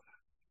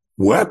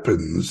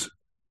weapons,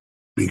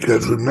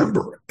 because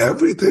remember,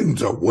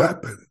 everything's a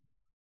weapon.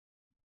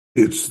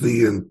 It's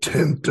the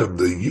intent of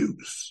the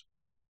use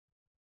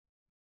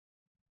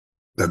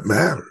that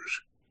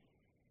matters.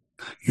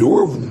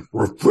 Your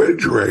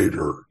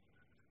refrigerator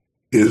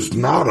is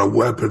not a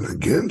weapon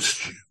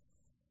against you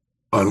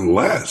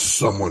unless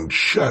someone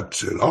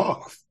shuts it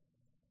off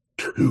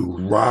to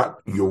rot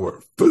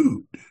your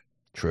food.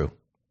 True.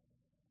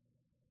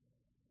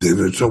 Then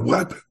it's a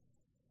weapon.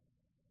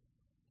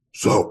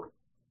 So,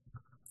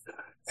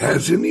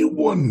 has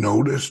anyone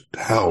noticed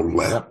how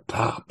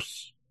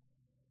laptops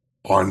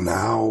are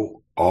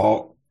now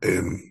all,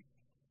 and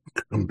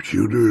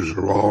computers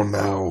are all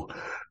now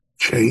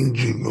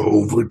changing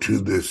over to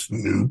this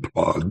new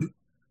plug,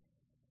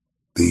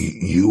 the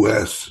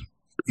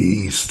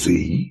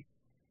USB-C,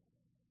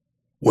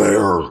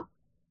 where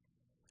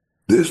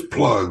this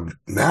plug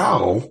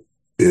now,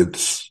 it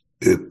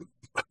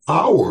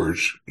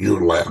powers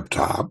your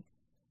laptop,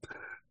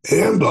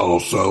 and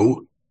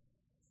also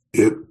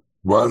it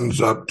runs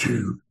up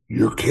to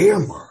your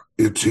camera.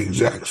 It's the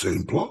exact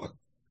same plug.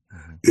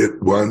 Mm-hmm. It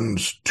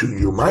runs to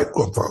your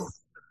microphone.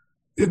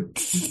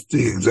 It's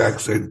the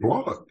exact same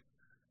plug.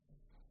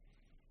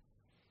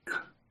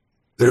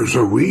 There's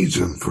a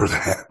reason for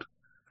that,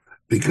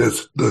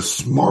 because the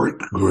smart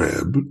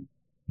grid,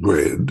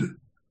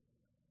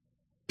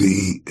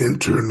 the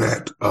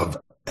Internet of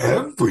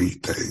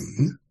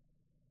Everything,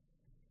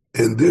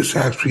 and this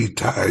actually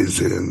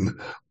ties in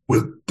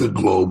with the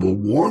global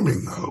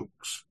warming hoax.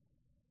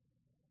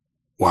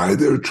 Why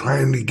they're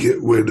trying to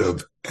get rid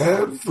of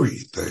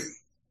everything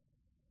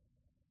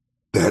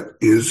that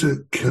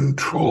isn't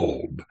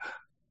controlled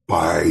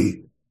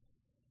by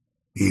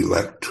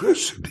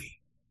electricity.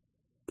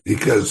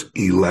 Because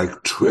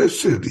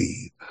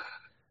electricity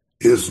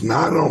is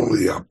not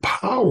only a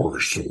power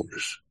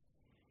source,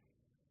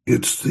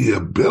 it's the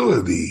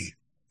ability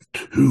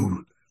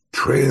to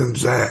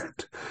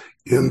transact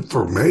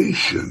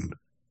information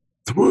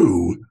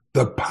through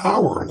the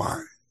power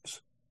lines.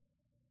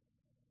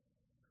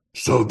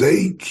 So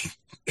they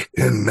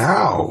can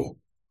now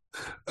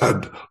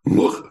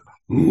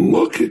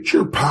look at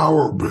your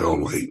power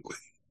bill lately.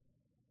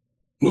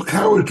 Look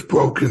how it's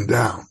broken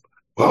down.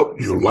 Well,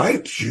 your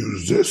lights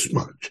use this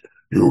much.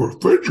 Your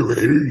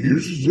refrigerator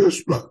uses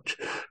this much.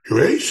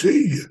 Your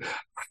AC,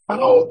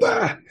 how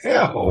the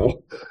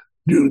hell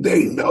do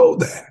they know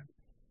that?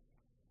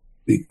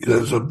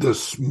 Because of the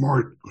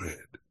smart grid.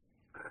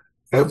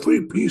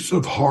 Every piece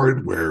of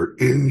hardware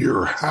in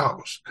your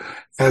house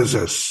has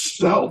a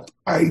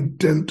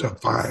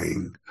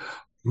self-identifying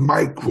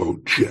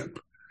microchip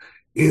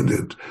in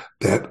it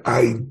that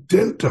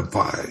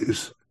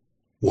identifies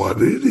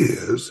what it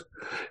is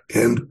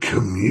and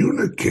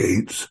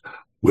communicates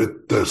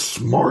with the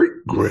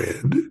smart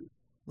grid.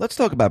 Let's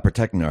talk about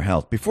protecting our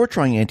health. Before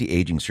trying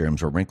anti-aging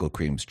serums or wrinkle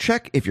creams,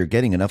 check if you're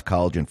getting enough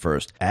collagen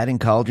first. Adding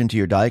collagen to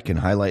your diet can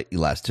highlight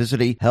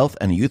elasticity, health,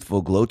 and a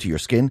youthful glow to your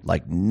skin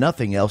like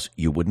nothing else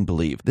you wouldn't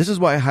believe. This is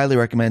why I highly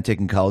recommend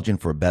taking collagen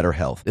for better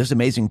health. This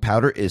amazing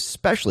powder is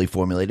specially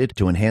formulated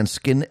to enhance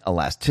skin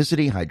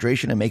elasticity,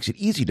 hydration, and makes it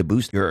easy to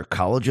boost your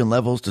collagen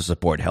levels to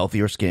support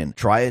healthier skin.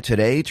 Try it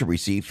today to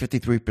receive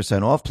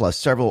 53% off plus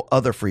several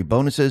other free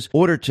bonuses.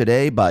 Order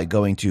today by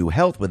going to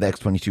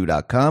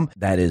healthwithx22.com.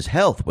 That is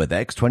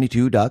healthwithx22.com.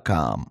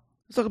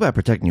 Let's talk about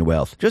protecting your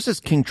wealth. Just as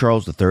King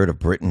Charles III of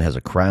Britain has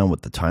a crown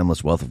with the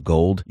timeless wealth of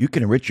gold, you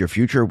can enrich your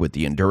future with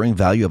the enduring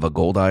value of a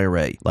gold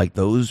IRA. Like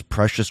those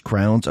precious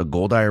crowns, a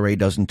gold IRA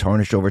doesn't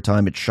tarnish over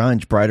time. It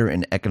shines brighter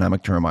in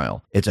economic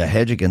turmoil. It's a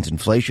hedge against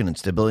inflation and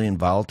stability in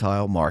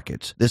volatile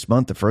markets. This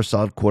month, the first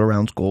solid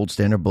quarter-ounce gold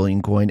standard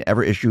bullion coin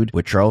ever issued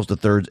with Charles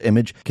III's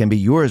image can be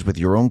yours with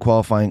your own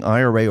qualifying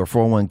IRA or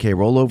 401k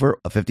rollover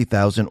of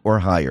 $50,000 or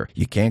higher.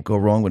 You can't go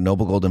wrong with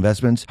Noble Gold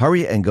Investments.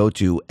 Hurry and go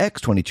to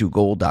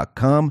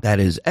x22gold.com.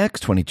 That is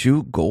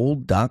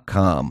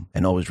x22gold.com.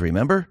 And always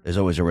remember, there's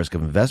always a risk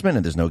of investment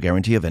and there's no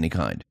guarantee of any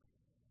kind.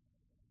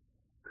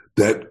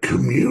 That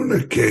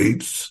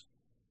communicates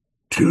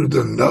to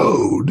the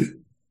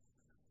node,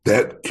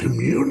 that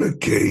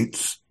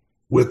communicates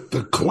with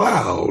the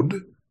cloud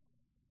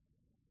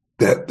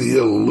that the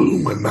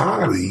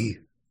Illuminati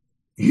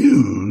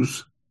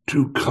use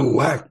to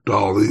collect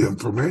all the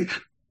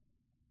information.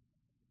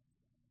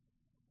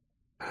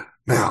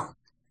 Now,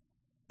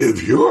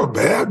 if you're a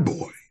bad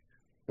boy,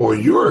 or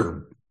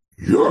you're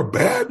a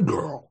bad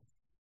girl,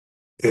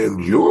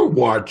 and you're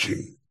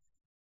watching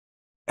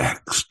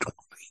X22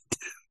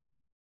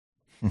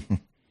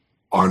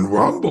 on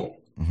Rumble,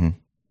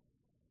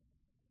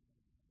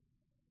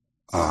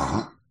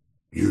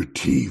 your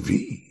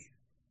TV,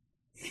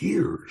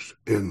 hears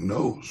and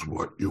knows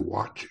what you're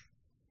watching.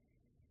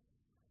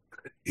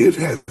 It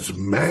has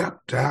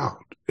mapped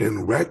out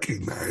and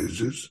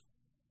recognizes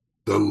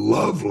the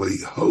lovely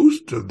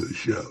host of the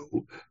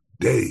show,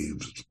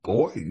 Dave's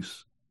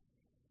voice.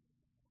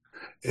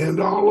 And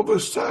all of a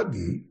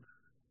sudden,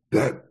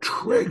 that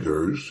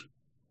triggers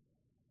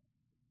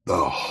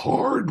the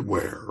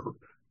hardware,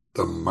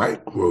 the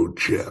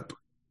microchip,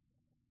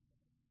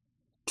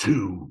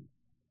 to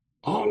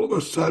all of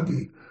a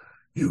sudden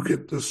you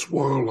get the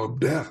swirl of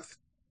death.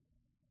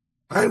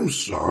 I'm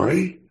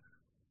sorry,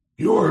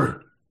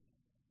 your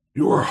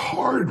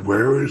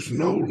hardware is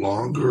no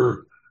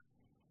longer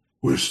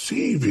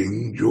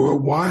receiving your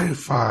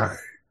Wi-Fi.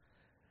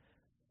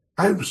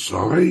 I'm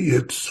sorry,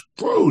 it's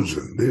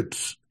frozen.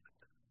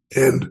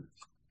 And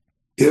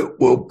it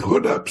will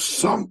put up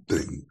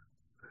something.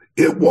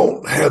 It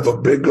won't have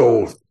a big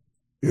old,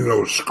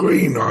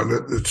 screen on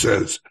it that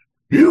says,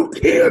 "You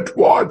can't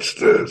watch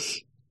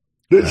this.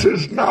 This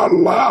is not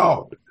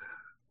allowed."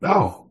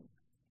 No,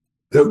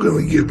 they're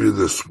going to give you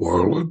the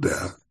swirl of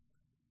death.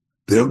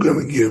 They're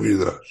going to give you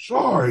the,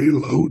 "Sorry,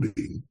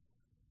 loading.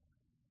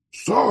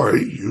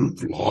 Sorry,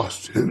 you've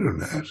lost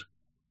internet.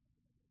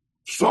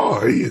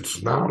 Sorry,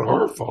 it's not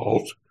our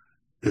fault.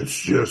 It's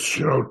just,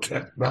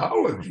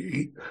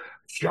 technology.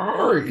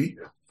 Sorry."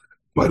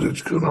 But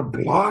it's going to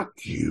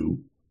block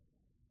you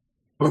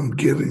from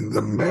getting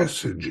the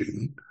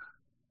messaging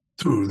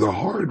through the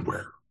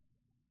hardware.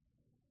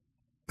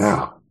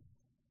 Now,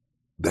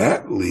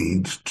 that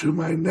leads to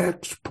my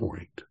next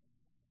point.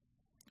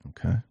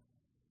 Okay.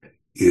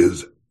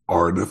 Is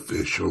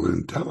artificial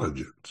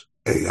intelligence,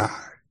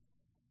 AI.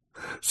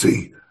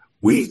 See,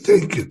 we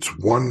think it's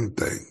one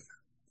thing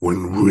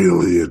when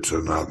really it's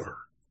another.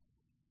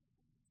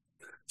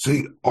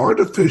 See,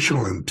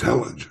 artificial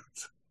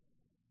intelligence,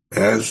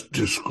 as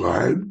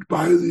described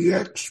by the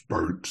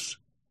experts,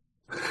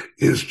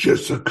 is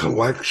just a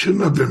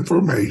collection of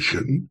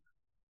information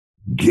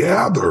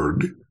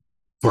gathered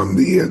from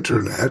the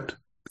internet.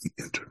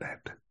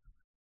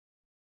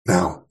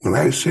 Now, when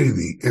I say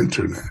the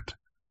internet,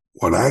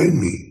 what I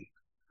mean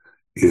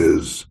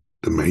is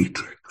the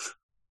matrix,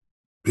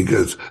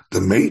 because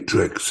the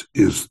matrix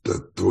is the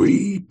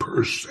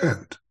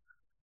 3%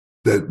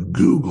 that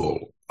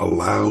Google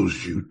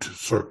allows you to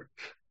search.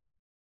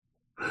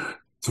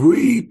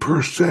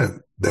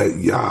 3% that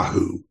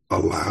Yahoo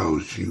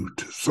allows you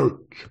to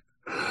search.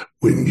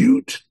 When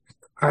you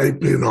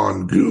type in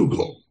on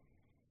Google,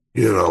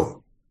 it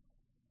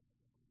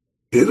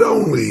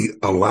only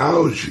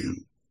allows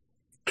you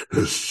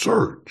to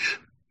search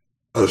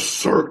a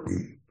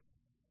certain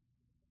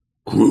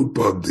group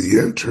of the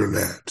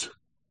internet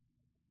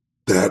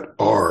that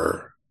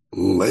are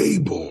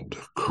labeled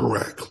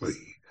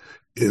correctly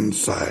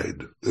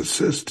inside the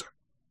system.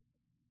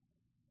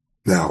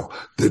 Now,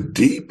 the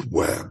deep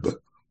web,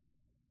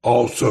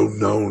 also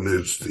known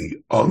as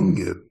the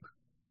onion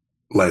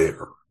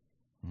layer.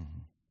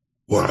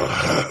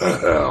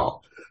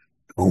 Well,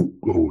 don't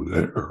go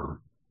there.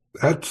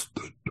 That's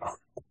the dark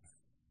web.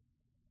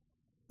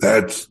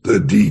 That's the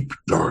deep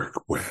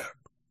dark web.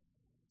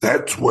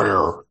 That's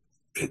where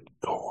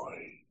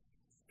Bitcoin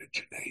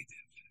originated.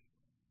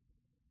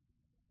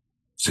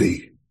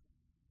 See,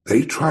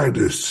 they try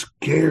to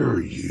scare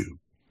you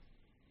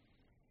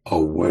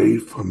away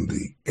from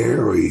the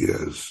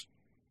areas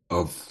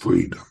of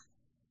freedom.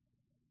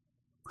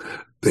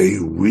 They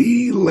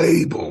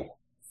relabel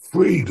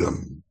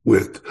freedom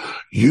with,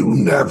 "You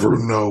never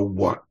know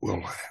what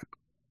will happen."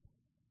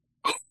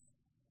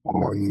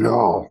 Oh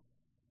no,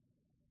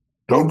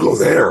 don't go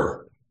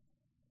there.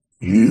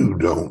 You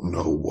don't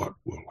know what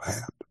will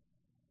happen.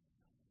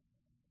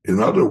 In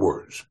other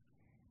words,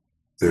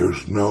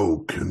 there's no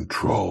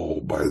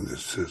control by the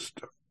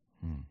system.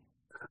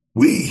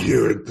 We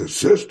here at the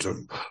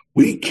system,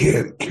 we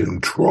can't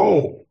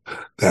control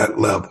that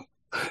level.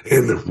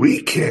 And if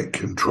we can't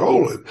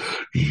control it,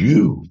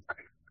 you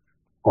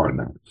are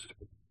not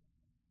safe.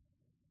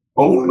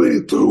 Only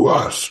through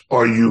us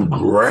are you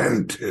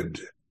granted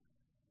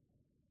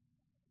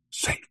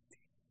safety.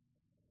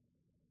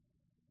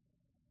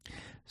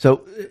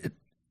 So,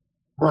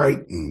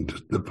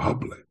 frightened the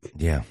public.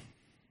 Yeah.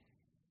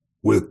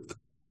 With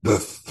the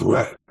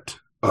threat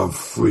of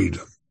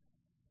freedom.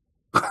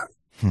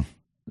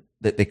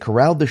 They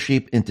corralled the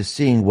sheep into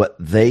seeing what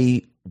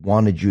they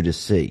wanted you to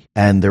see.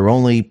 And they're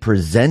only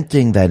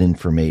presenting that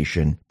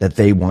information that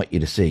they want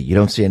you to see. You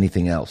don't see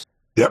anything else.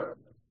 Yep.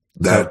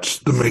 That's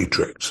the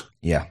matrix.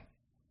 Yeah.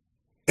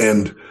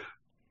 And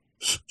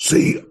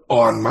see,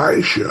 on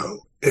my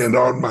show and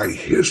on my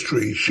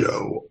history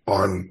show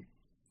on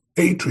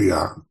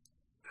Patreon,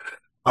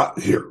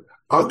 here,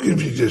 I'll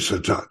give you just a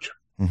touch.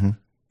 Mm-hmm.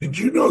 Did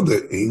you know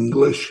the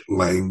English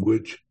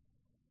language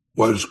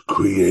was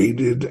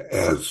created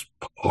as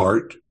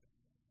part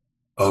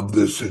of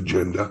this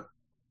agenda?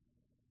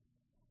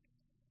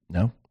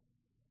 No.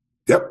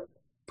 Yep.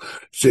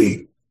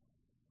 See,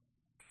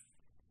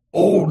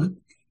 old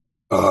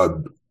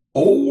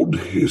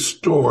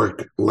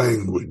historic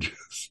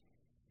languages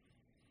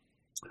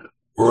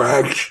were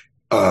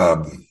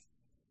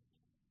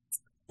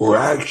were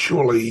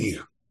actually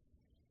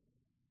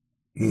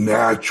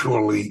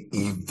naturally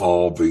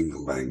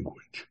evolving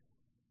language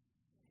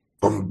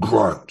from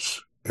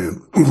grunts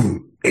and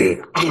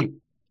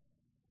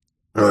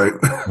all right.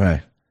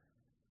 Right.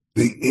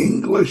 The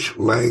English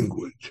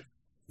language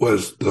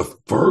was the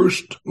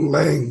first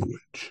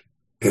language,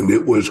 and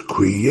it was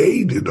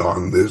created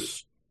on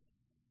this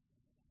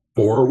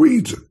for a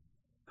reason,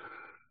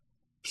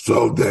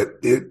 so that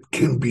it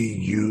can be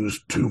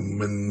used to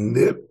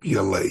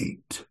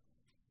manipulate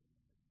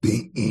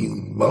the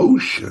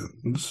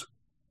emotions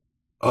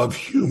of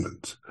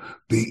humans.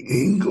 The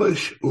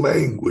English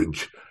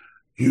language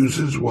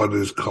uses what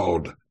is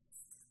called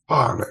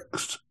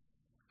phonics.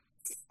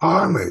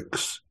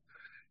 Phonics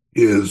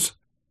is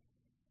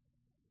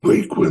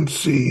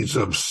frequencies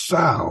of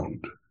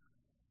sound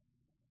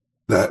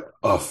that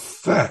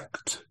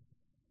affect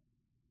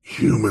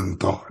human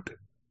thought.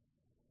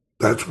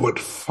 That's what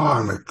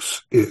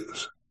phonics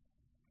is.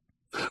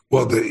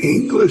 Well, the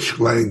English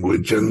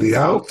language and the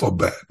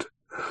alphabet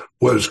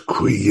was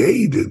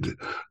created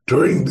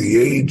during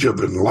the Age of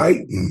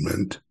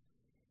Enlightenment,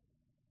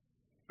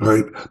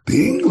 right?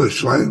 The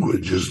English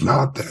language is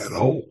not that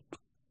old.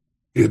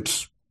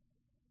 It's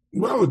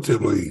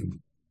relatively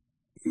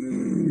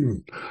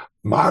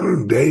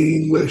modern day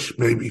English,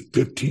 maybe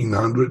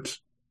 1500s,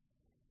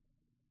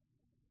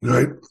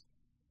 right?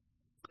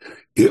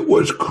 It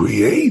was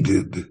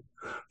created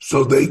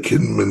so they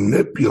can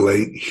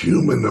manipulate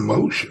human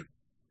emotion.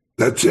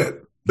 That's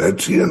it.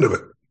 That's the end of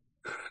it.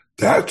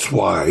 That's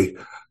why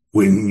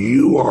when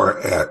you are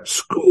at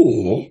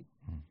school,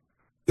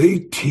 they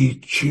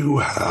teach you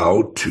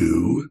how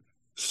to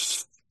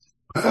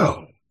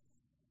spell.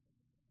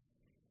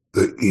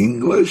 The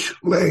English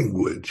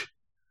language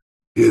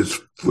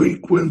is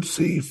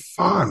frequency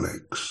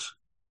phonics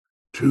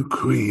to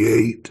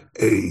create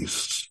a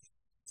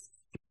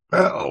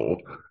spell.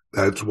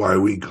 That's why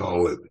we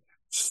call it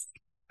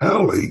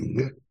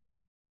spelling,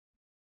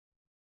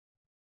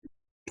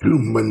 to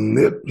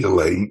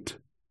manipulate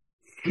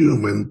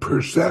human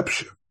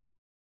perception.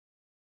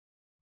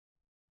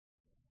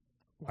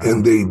 Wow.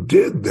 And they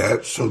did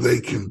that so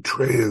they can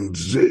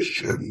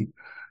transition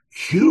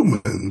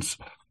humans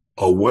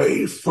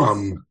away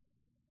from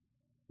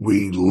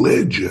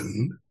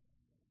religion,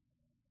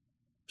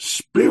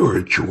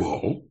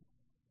 spiritual,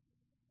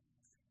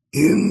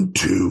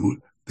 into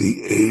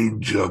the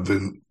age of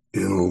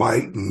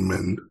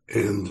enlightenment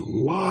and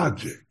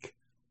logic.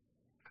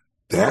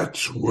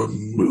 That's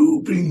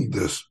removing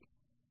this.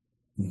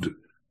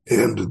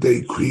 And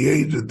they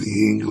created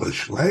the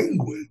English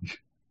language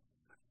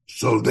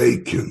so they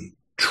can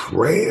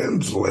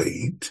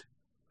translate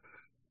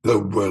the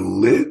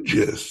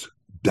religious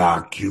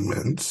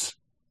documents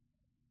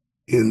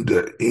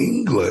into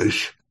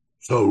English.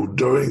 So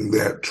during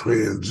that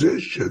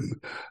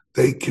transition,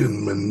 they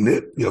can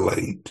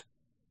manipulate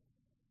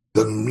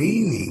the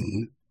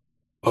meaning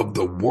of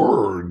the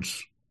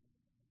words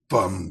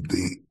from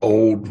the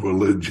old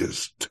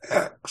religious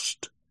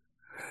text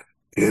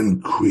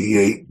and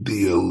create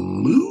the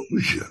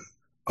illusion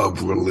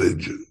of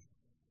religion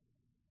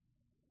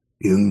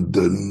in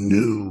the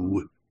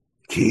new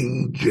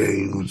King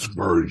James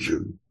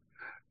Version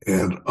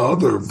and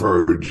other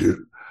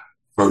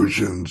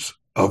versions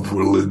of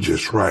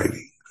religious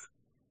writing.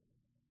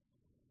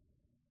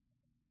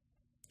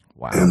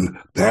 Wow. And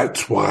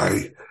that's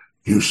why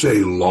you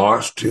say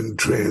lost in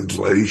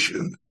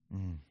translation.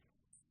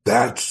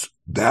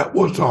 That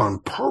was on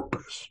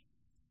purpose.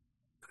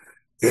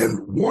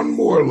 And one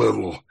more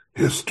little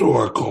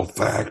historical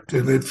fact,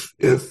 and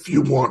if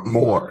you want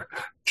more,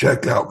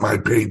 check out my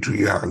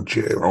Patreon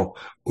channel,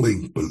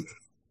 link below,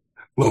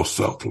 little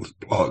selfless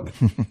plug,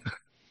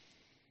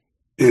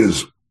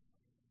 is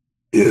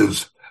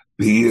the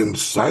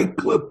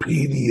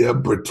Encyclopedia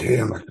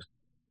Britannica.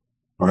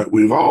 All right,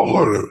 we've all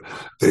heard of it.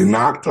 They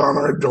knocked on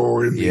our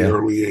door in the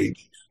early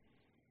 80s.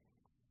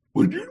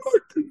 Would you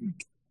like to?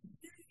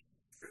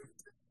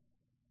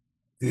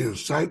 The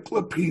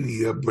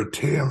Encyclopedia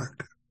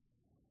Britannica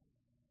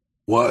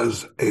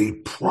was a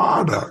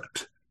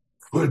product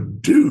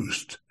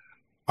produced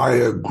by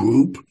a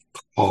group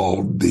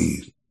called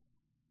the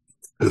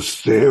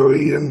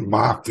Caesarian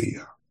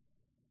Mafia.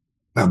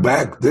 Now,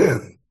 back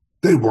then,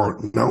 they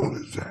weren't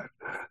known as that.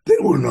 They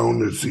were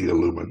known as the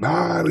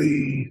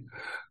Illuminati.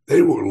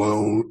 They were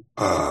known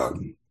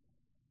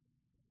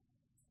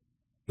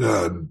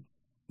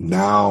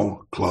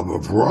now Club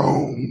of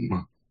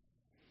Rome,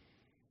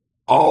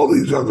 all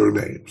these other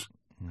names.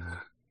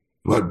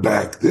 But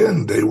back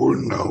then, they were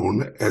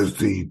known as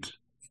the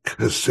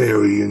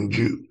Caesarian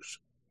Jews.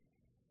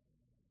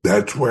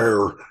 That's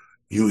where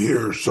you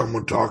hear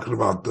someone talking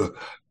about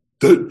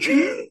the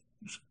Jews.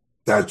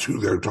 That's who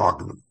they're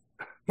talking about.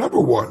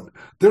 Number one,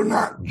 they're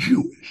not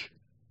Jewish.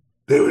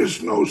 There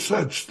is no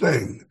such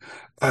thing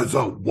as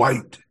a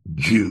white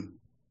Jew.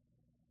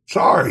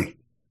 Sorry.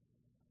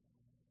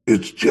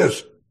 It's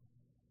just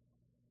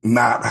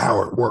not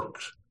how it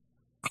works.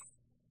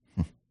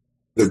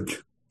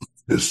 The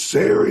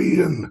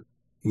Caesarian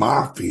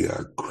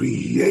Mafia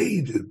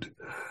created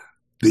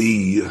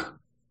the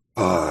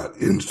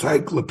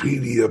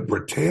Encyclopedia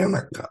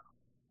Britannica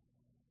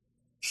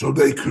so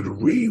they could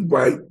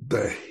rewrite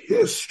the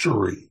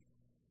history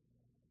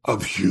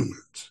of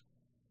humans.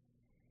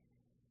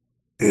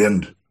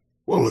 And,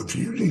 well, if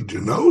you need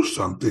to know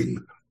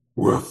something,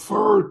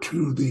 refer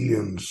to the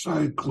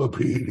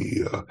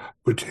Encyclopedia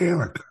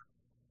Britannica.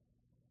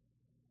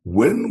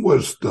 When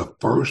was the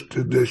first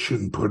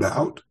edition put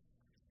out?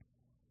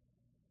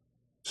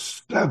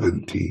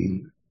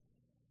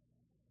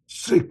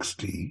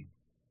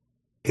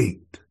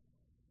 1768,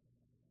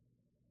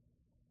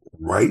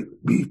 right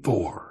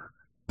before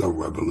the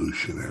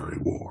Revolutionary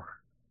War.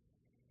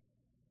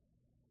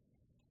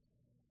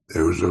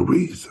 There's a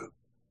reason,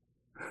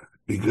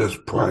 because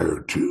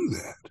prior to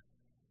that,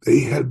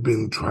 they had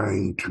been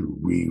trying to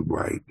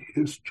rewrite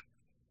history.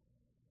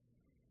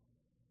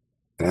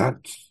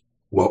 That's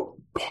what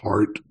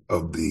part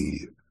of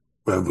the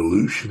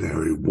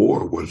Revolutionary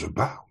War was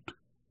about.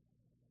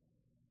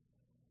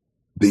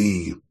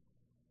 The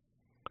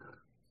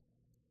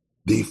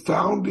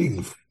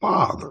founding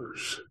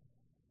fathers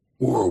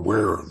were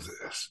aware of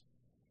this.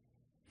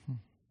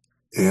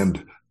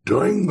 And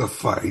during the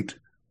fight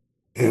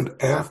and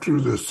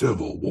after the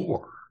Civil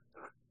War,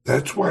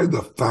 that's why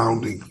the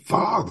founding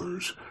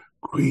fathers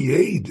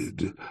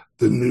created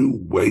the new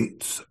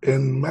weights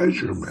and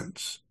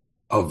measurements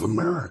of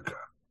America.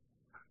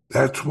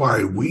 That's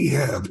why we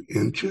have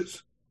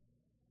inches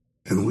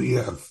and we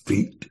have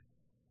feet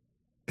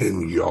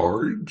and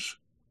yards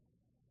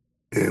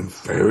and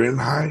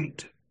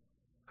Fahrenheit,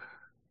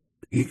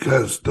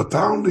 because the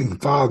founding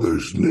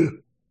fathers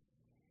knew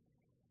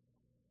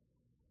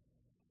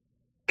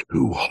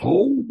to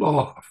hold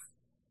off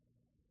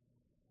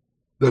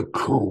the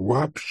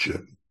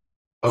corruption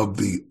of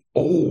the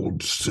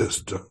old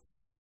system,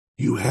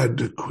 you had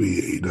to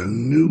create a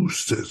new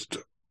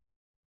system,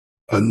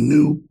 a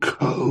new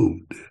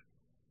code,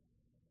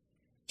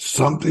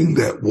 something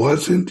that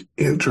wasn't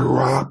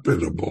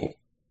interoperable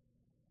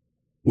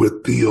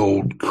with the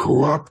old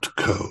corrupt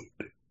code.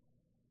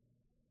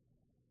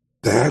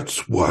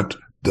 That's what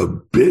the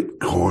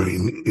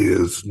Bitcoin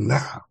is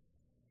now.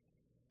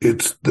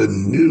 It's the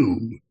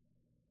new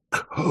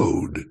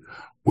code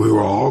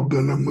we're all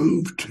going to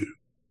move to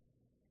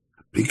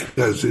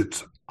because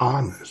it's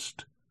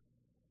honest.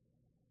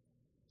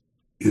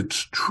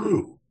 It's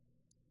true.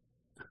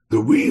 The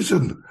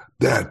reason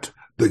that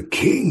the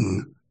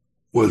king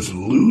was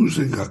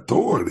losing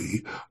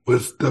authority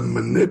was the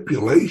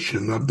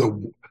manipulation of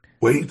the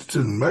weights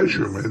and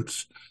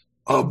measurements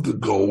of the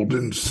gold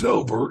and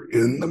silver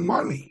in the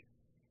money.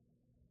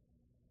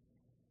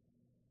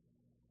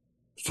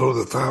 So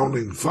the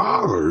founding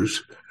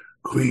fathers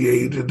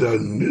created a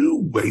new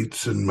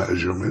weights and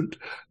measurement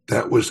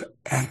that was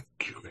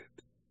accurate.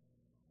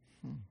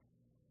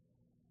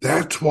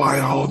 That's why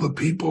all the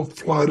people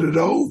flooded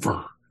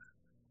over.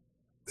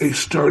 They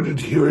started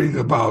hearing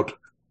about,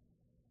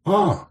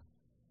 the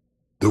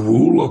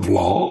rule of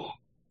law?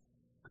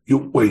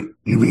 You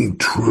mean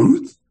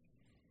truth?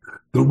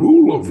 The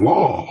rule of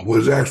law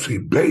was actually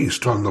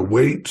based on the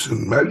weights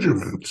and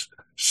measurements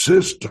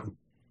system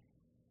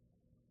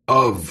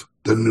of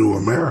the new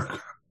America.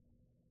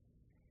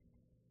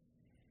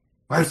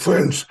 My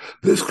friends,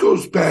 this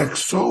goes back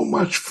so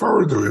much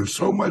further and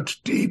so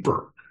much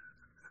deeper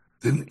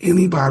than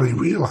anybody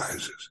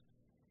realizes.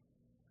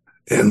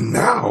 And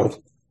now,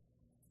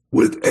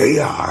 with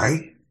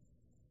AI,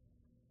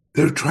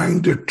 they're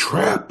trying to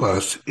trap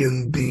us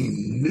in the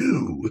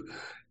new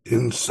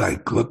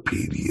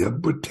Encyclopedia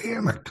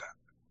Britannica.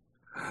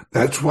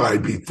 That's why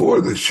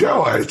before the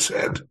show I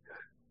said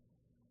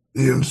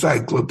the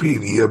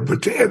Encyclopedia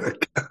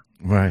Britannica.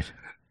 Right.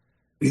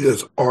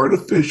 Because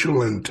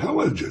artificial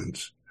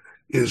intelligence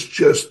is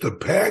just the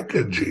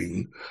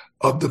packaging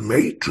of the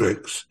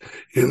matrix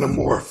in a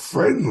more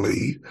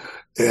friendly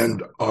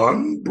and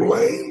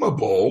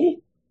unblameable,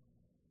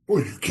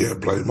 well, you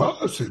can't blame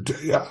us,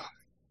 it's AI,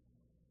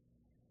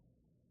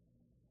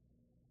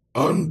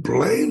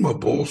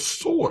 unblameable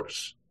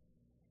source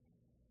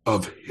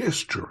of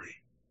history.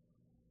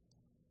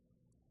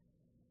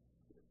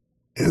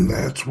 And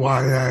that's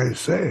why I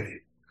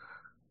say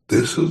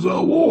this is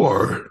a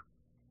war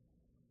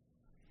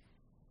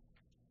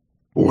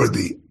for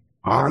the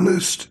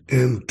honest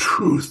and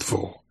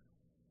truthful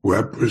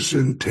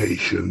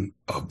representation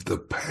of the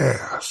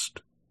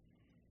past.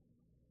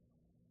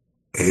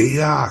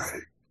 AI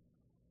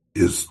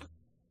is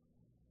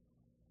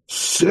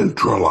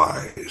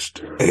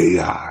centralized.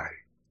 AI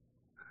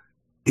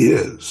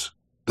is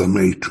the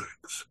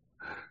matrix.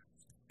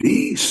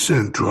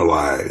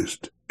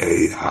 Decentralized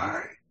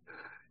AI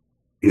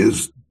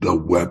is the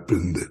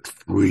weapon that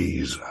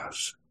frees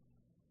us.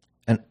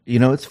 And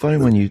it's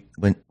funny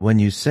when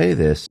you say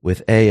this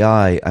with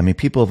AI. I mean,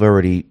 people have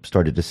already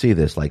started to see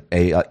this. Like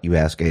AI, you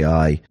ask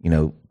AI,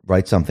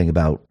 write something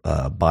about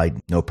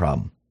Biden, no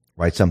problem.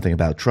 Write something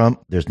about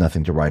Trump, there's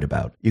nothing to write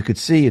about. You could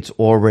see it's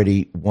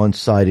already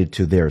one-sided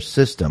to their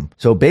system.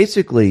 So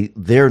basically,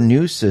 their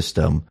new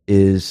system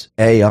is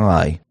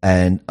AI,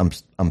 and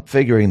I'm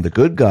figuring the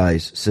good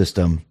guys'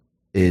 system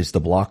is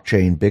the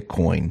blockchain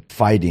Bitcoin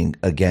fighting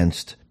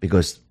against,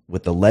 because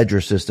with the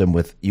ledger system,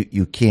 with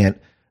you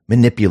can't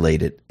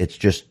manipulate it. It's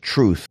just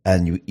truth.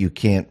 And you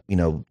can't,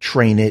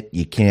 train it.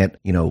 You can't,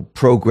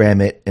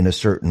 program it in a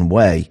certain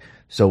way.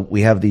 So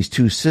we have these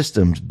two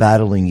systems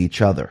battling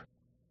each other.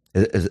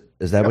 Is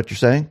that what you're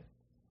saying?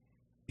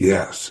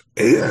 Yes.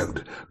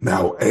 And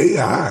now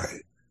AI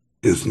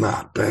is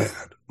not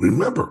bad.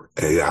 Remember,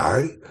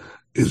 AI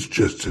is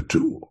just a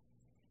tool.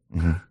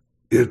 Mm-hmm.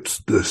 It's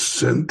the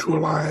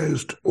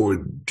centralized or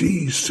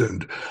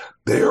decent.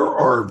 There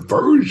are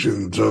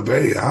versions of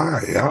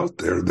AI out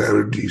there that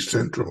are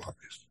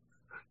decentralized.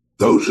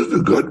 Those are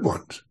the good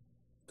ones.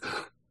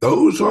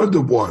 Those are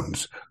the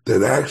ones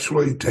that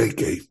actually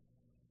take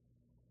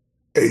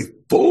a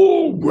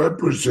full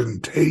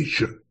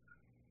representation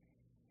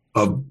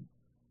of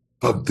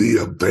the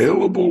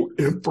available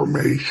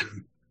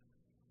information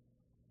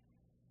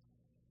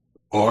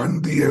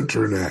on the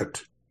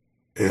internet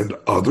and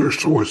other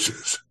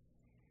sources,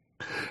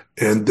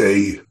 and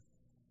they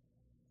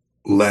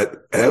let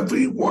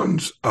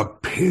everyone's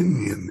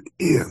opinion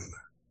in.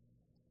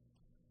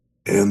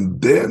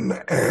 And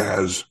then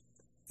as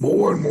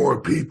more and more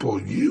people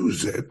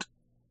use it,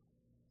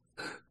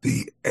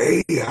 the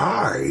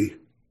AI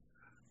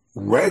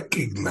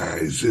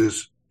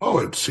recognizes, oh,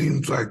 it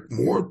seems like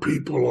more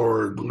people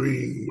are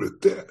agreeing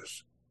with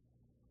this.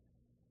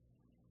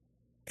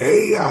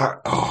 AI,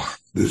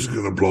 this is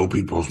going to blow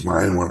people's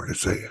mind when I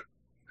say it.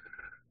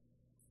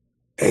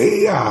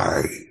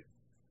 AI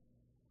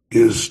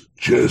is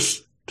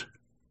just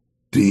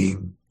the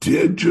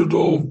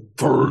digital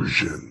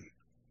version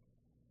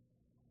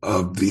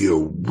of the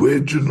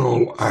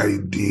original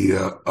idea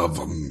of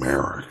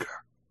America,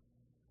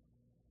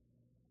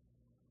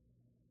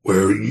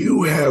 where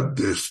you have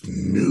this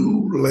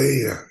new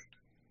land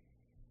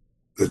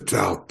that's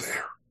out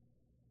there.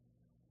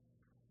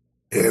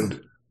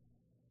 And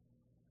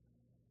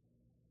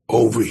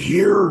over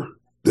here,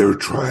 they're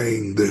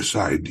trying this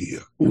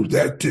idea. Oh,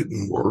 that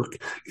didn't work.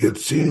 It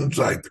seems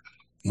like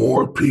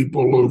more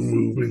people are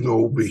moving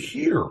over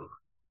here.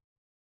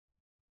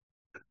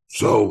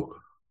 So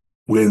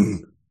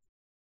when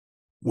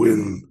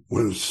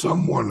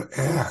someone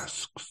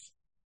asks,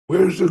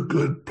 where's a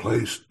good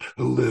place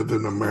to live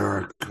in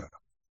America?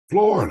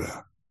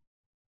 Florida.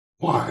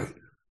 Why?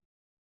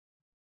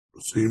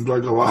 It seems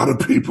like a lot of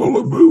people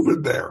are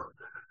moving there.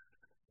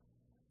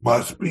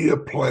 Must be a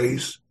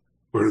place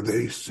where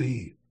they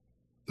see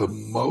the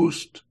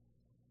most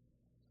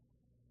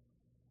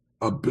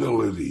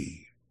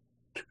ability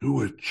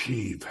to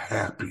achieve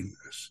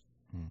happiness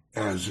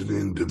as an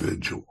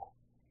individual.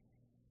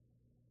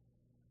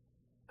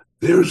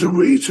 There's a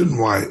reason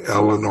why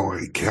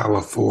Illinois,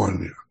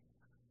 California,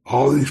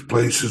 all these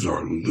places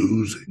are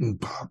losing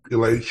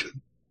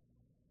population.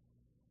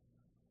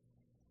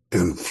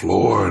 In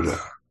Florida,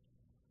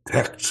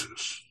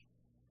 Texas,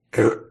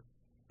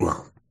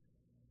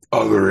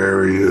 other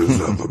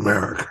areas of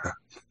America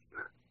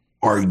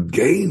are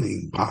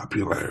gaining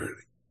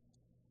popularity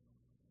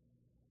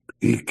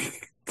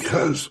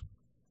because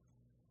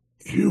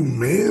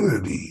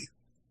humanity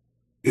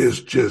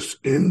is just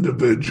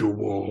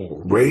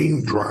individual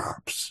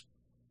raindrops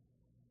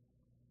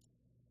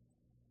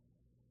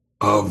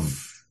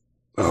of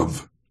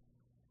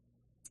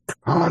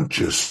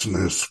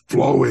consciousness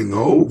flowing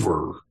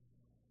over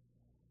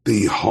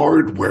the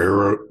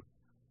hardware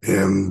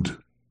and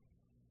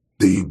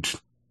the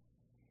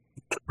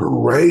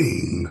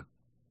terrain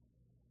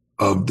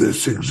of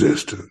this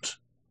existence.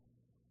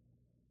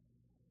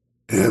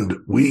 And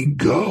we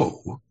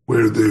go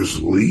where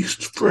there's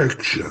least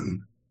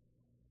friction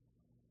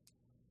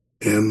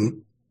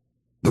and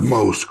the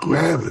most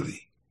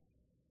gravity.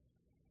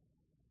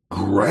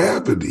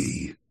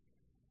 Gravity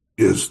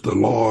is the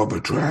law of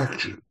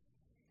attraction.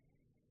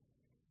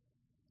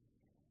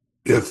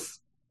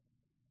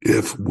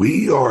 If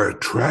we are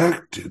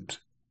attracted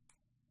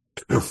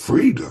to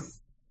freedom,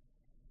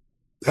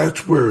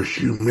 that's where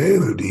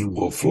humanity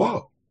will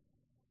flow.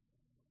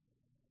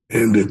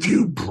 And if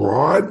you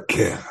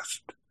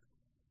broadcast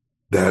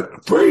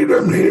that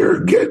freedom here,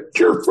 get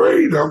your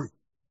freedom,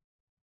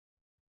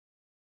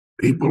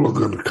 people are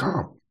going to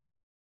come.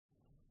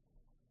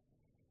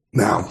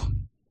 Now,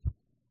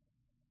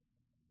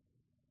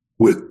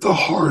 with the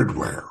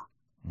hardware,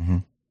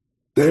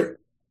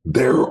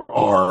 there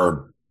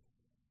are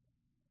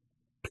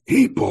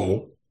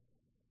people,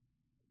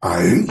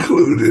 I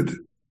included,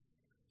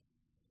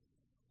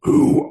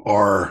 who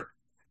are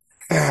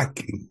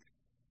hacking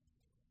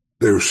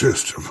their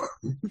system.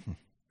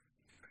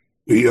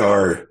 We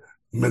are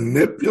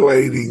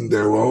manipulating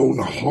their own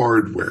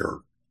hardware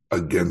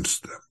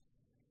against them.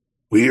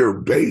 We are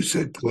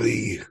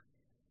basically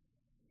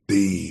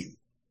the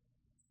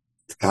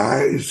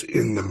guys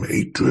in the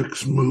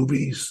Matrix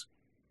movies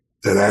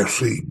that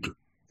actually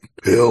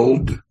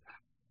build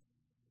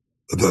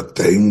the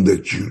thing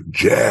that you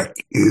jack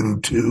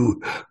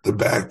into the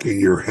back of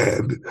your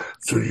head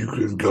so you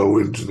can go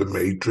into the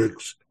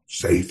Matrix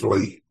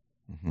safely.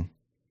 Mm-hmm.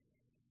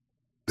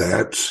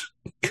 That's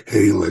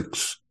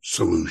Calyx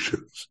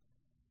Solutions.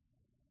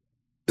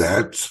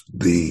 That's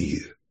the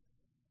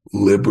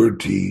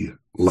Liberty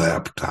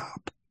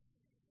laptop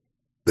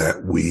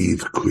that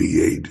we've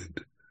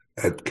created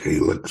at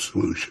Calyx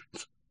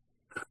Solutions.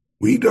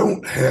 We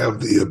don't have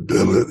the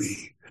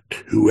ability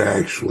to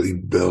actually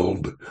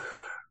build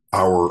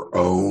our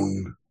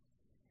own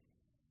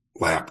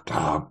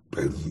laptop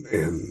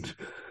and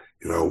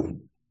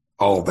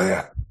all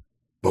that.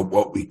 But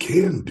what we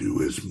can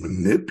do is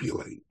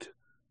manipulate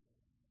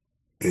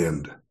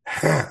and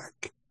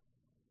hack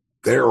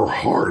their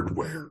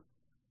hardware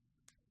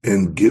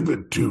and give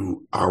it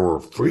to our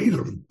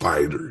freedom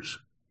fighters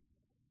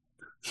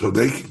so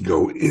they can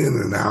go in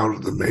and out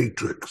of the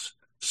matrix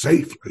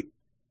safely.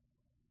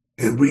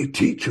 And we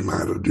teach them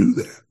how to do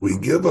that. We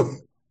give them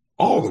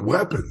all the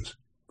weapons.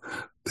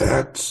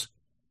 That's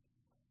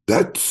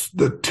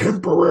the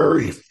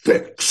temporary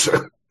fix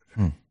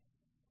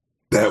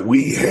that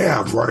we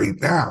have right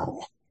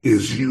now,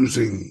 is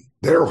using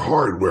their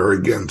hardware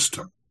against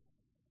them.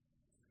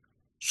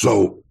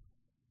 So,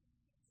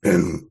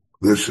 and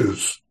this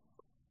is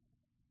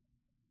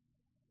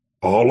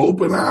all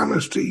open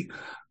honesty.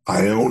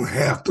 I own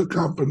half the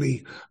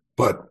company,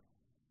 but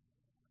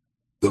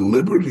the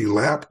Liberty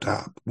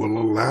laptop will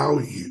allow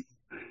you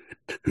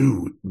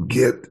to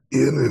get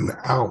in and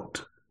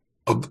out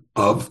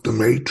of the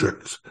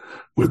matrix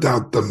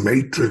without the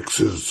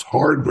matrix's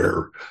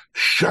hardware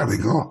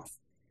shutting off.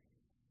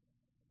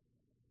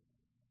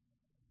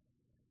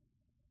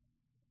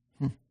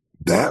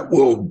 That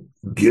will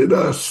get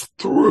us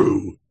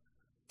through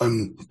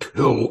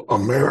until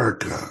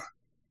America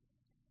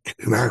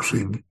can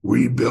actually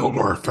rebuild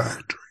our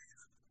factories.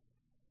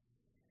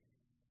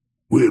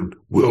 We'll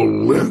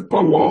limp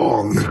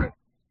along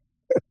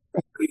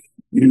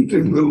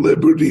using the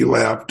Liberty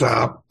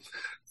laptop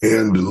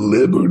and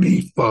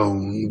Liberty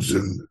phones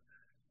and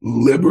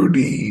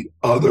Liberty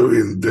other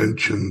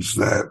inventions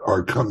that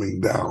are coming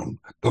down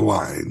the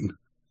line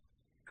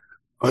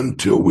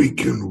until we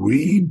can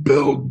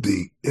rebuild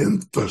the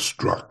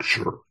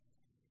infrastructure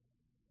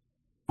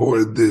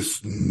for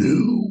this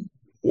new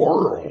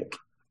world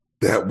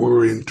that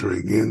we're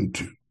entering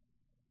into.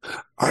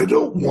 I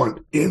don't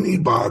want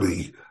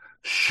anybody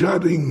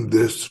shutting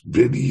this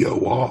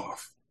video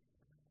off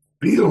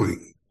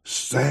feeling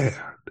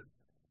sad.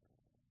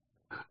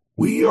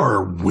 We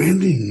are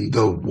winning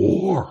the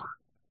war.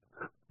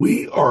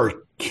 We are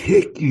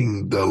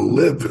kicking the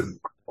living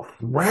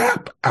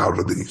crap out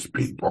of these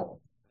people.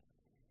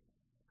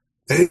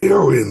 They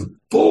are in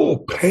full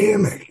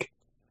panic.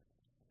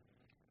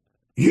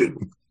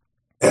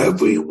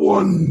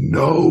 Everyone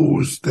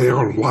knows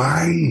they're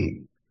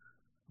lying.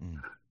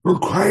 For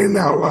crying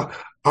out loud.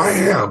 I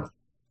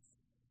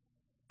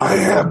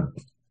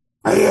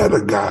had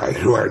a guy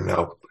who I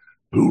know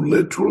who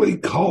literally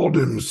called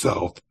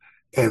himself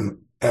an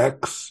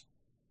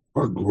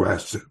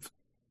ex-progressive.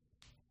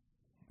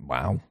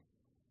 Wow.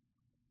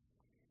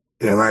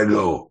 And I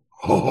go,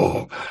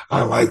 oh,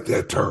 I like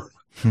that term.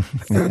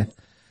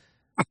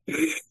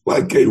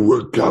 Like a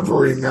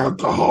recovering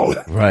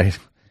alcoholic. Right.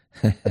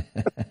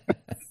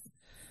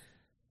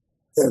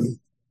 And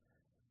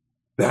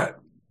that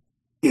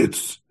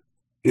it's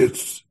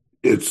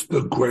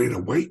the Great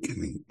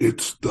Awakening.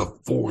 It's the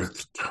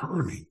fourth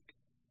turning.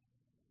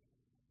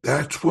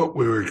 That's what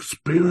we're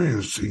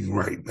experiencing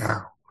right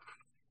now.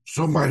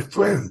 So my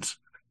friends,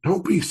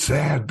 don't be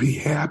sad, be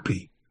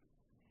happy.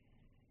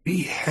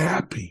 Be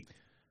happy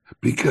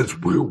because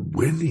we're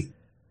winning.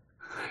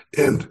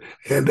 And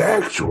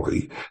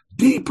actually,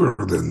 deeper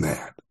than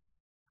that,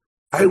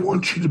 I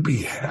want you to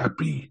be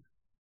happy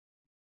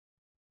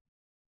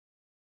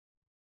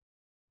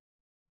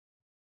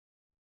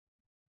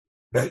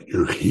that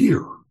you're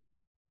here.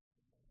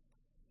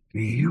 Do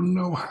you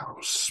know how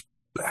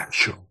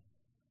special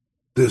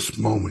this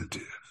moment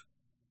is?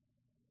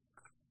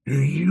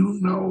 Do you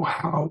know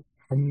how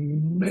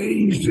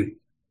amazing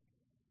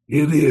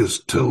it is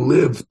to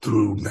live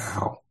through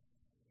now?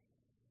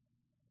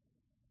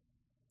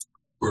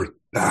 For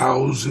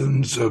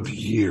thousands of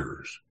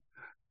years,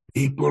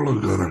 people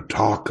are going to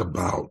talk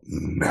about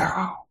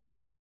now.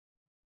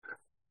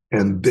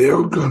 And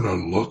they're going to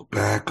look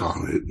back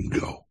on it and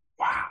go,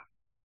 wow,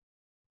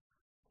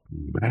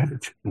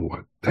 imagine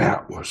what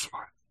that was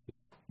like.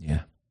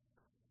 Yeah.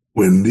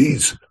 When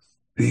these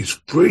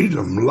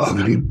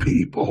freedom-loving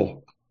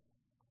people,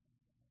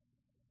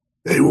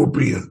 they were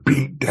being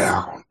beat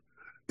down.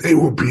 They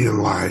were being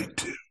lied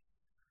to.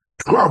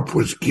 Trump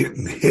was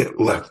getting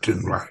hit left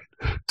and right.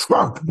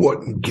 Trump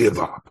wouldn't give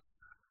up.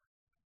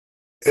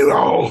 And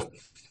all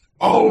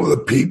of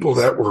the people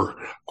that were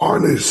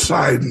on his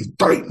side and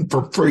fighting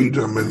for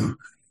freedom and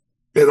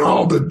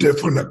all the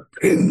different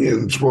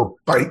opinions were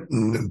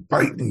fighting and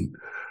fighting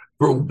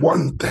for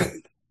one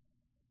thing.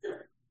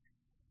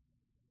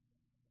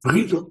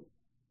 Freedom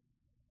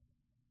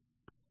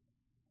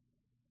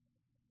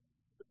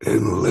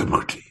and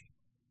liberty.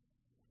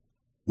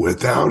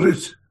 Without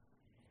it,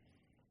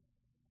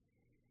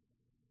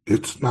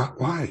 it's not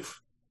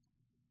life.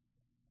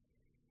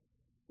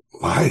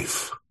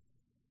 Life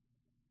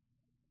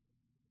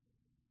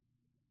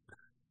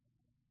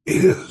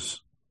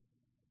is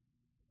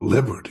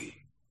liberty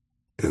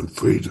and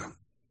freedom.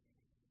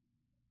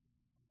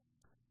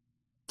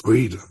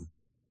 Freedom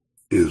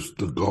is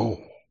the goal.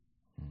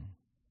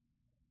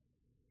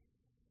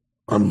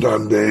 I'm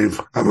done,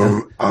 Dave.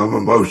 I'm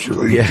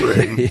emotionally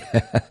drained.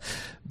 Yeah.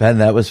 Ben,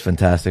 that was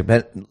fantastic.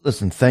 Ben,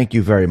 listen, thank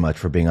you very much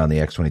for being on the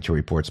X22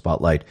 Report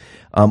Spotlight.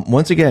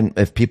 Once again,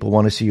 if people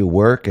want to see you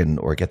work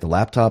or get the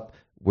laptop,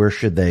 where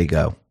should they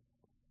go?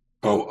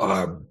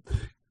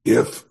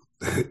 If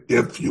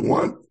you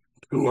want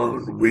to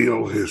learn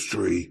real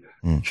history,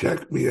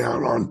 check me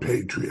out on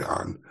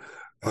Patreon.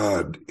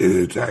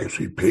 It's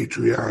actually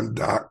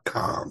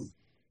patreon.com,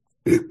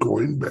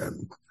 Bitcoin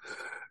Ben.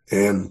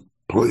 And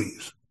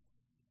please,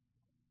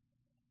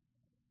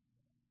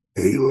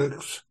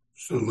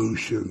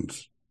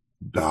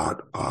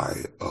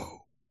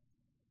 helixsolutions.io.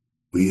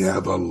 We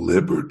have a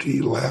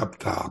Liberty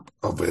laptop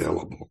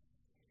available.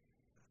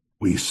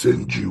 We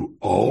send you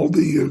all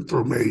the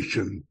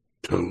information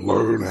to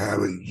learn how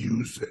to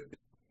use it.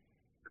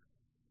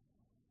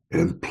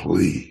 And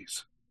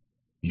please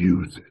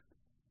use it,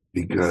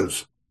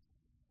 because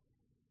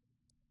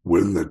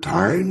when the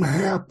time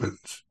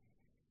happens,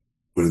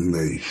 when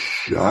they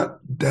shut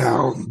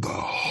down the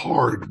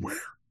hardware,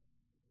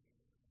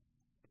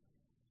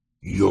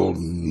 you'll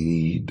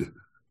need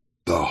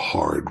the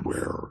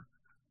hardware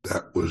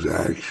that was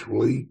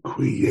actually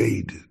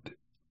created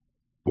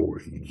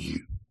for you.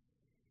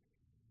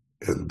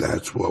 And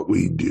that's what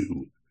we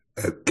do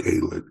at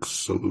Calyx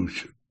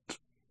Solutions.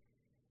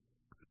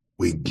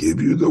 We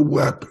give you the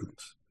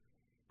weapons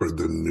for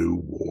the new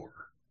war.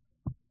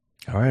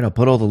 All right, I'll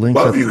put all the links.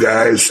 Love you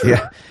guys.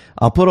 Yeah,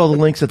 I'll put all the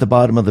links at the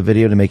bottom of the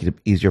video to make it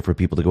easier for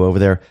people to go over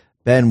there.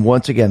 Ben,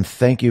 once again,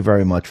 thank you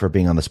very much for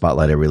being on the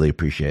Spotlight. I really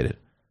appreciate it.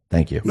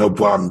 Thank you. No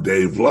problem,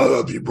 Dave.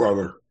 Love you,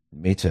 brother.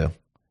 Me too.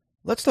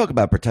 Let's talk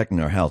about protecting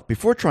our health.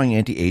 Before trying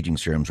anti-aging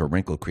serums or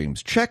wrinkle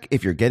creams, check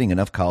if you're getting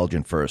enough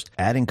collagen first.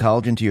 Adding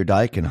collagen to your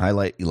diet can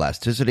highlight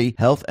elasticity,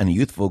 health, and a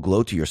youthful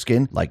glow to your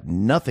skin like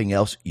nothing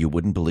else you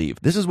wouldn't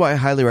believe. This is why I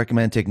highly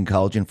recommend taking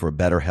collagen for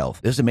better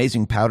health. This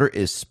amazing powder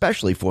is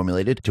specially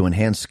formulated to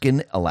enhance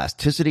skin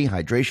elasticity,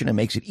 hydration, and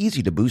makes it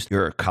easy to boost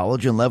your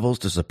collagen levels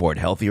to support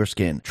healthier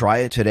skin. Try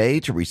it today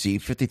to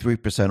receive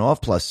 53%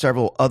 off plus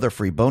several other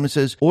free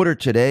bonuses. Order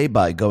today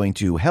by going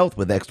to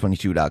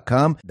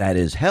healthwithx22.com. That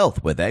is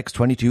healthwithx22.com.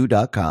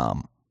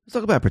 Let's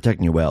talk about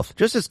protecting your wealth.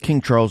 Just as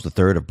King Charles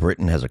III of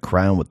Britain has a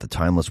crown with the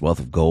timeless wealth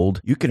of gold,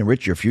 you can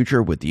enrich your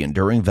future with the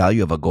enduring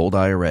value of a gold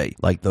IRA.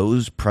 Like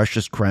those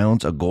precious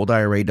crowns, a gold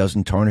IRA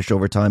doesn't tarnish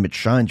over time. It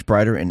shines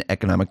brighter in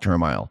economic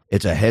turmoil.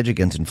 It's a hedge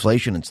against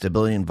inflation and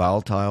stability in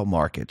volatile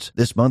markets.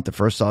 This month, the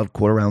first solid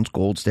quarter-ounce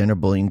gold standard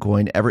bullion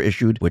coin ever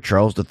issued with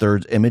Charles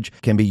III's image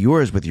can be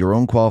yours with your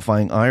own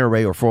qualifying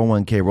IRA or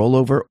 401k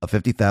rollover of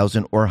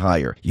 $50,000 or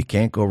higher. You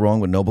can't go wrong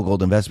with Noble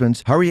Gold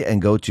Investments. Hurry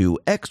and go to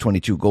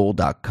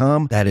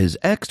x22gold.com. That is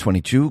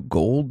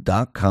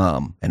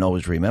x22gold.com. And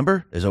always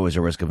remember, there's always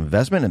a risk of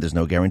investment and there's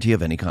no guarantee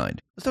of any kind.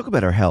 Let's talk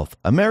about our health.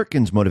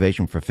 Americans'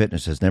 motivation for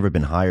fitness has never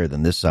been higher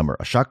than this summer.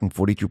 A shocking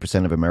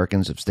 42% of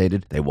Americans have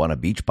stated they want a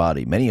beach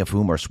body, many of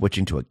whom are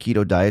switching to a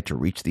keto diet to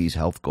reach these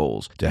health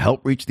goals. To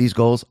help reach these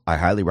goals, I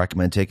highly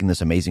recommend taking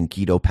this amazing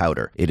keto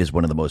powder. It is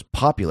one of the most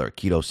popular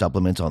keto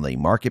supplements on the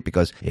market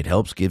because it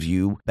helps give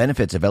you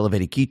benefits of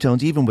elevated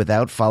ketones even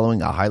without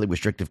following a highly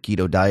restrictive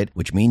keto diet,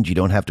 which means you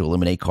don't have to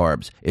eliminate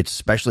carbs. It's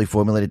specially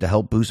formulated to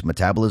help boost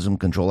metabolism,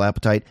 control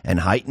appetite, and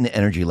heighten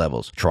energy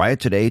levels. Try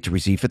it today to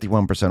receive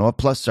 51% off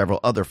plus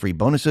several other free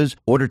bonuses.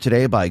 Order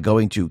today by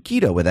going to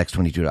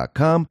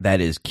ketowithx22.com.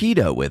 That is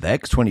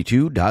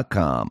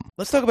ketowithx22.com.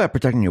 Let's talk about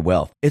protecting your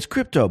wealth. It's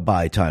crypto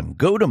buy time.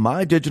 Go to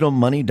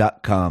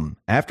mydigitalmoney.com.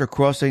 After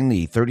crossing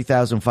the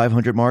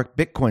 30,500 mark,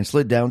 Bitcoin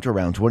slid down to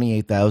around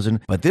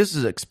 28,000, but this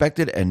is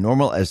expected and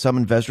normal as some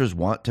investors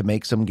want to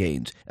make some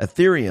gains.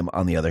 Ethereum,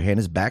 on the other hand,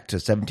 is back to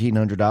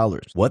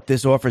 $1,700. What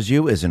this offers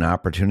you is an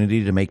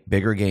opportunity to make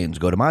bigger gains.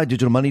 Go to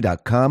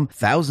mydigitalmoney.com.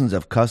 Thousands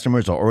of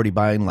customers are already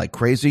buying like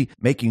crazy,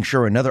 making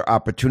sure another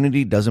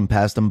opportunity doesn't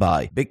pass them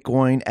by.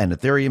 Bitcoin and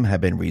Ethereum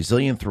have been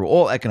resilient through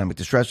all economic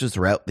distresses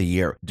throughout the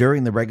year.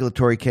 During the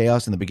regulatory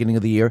chaos in the beginning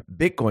of the year,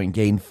 Bitcoin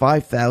gained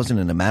 5,000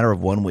 in a matter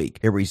of 1 week.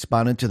 It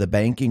responded to the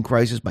banking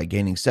crisis by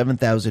gaining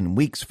 7,000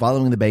 weeks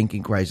following the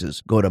banking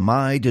crisis. Go to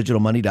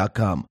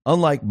mydigitalmoney.com.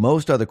 Unlike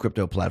most other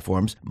crypto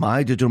platforms,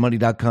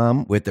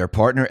 mydigitalmoney.com, with their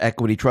partner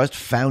Equity Trust,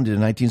 founded in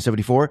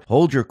 1974,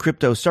 hold your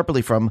crypto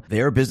separately from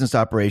their business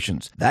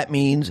operations. That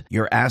means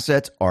your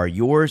assets are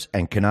yours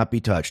and cannot be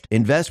touched.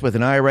 Invest with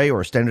an IRA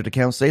or standard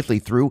account safely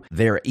through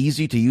their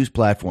easy-to-use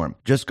platform.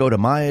 Just go to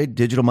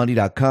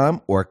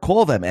mydigitalmoney.com or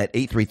call them at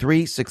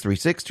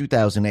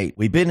 833-636-2008.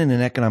 We've been in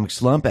an economic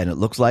slump and it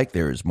looks like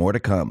there is more to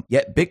come.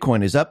 Yet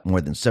Bitcoin is up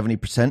more than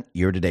 70%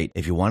 year to date.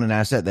 If you want an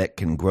asset that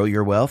can grow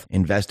your wealth,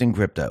 invest in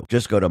crypto.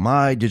 Just go to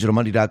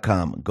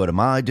mydigitalmoney.com. Go to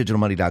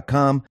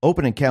mydigitalmoney.com,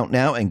 open an account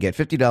now and get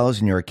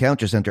 $50 in your account.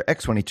 Just enter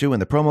X22 in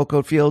the promo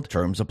code field.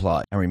 Terms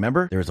apply. And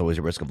remember, there is always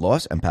a risk of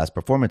loss and past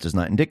performance is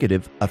not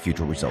indicative of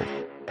future results.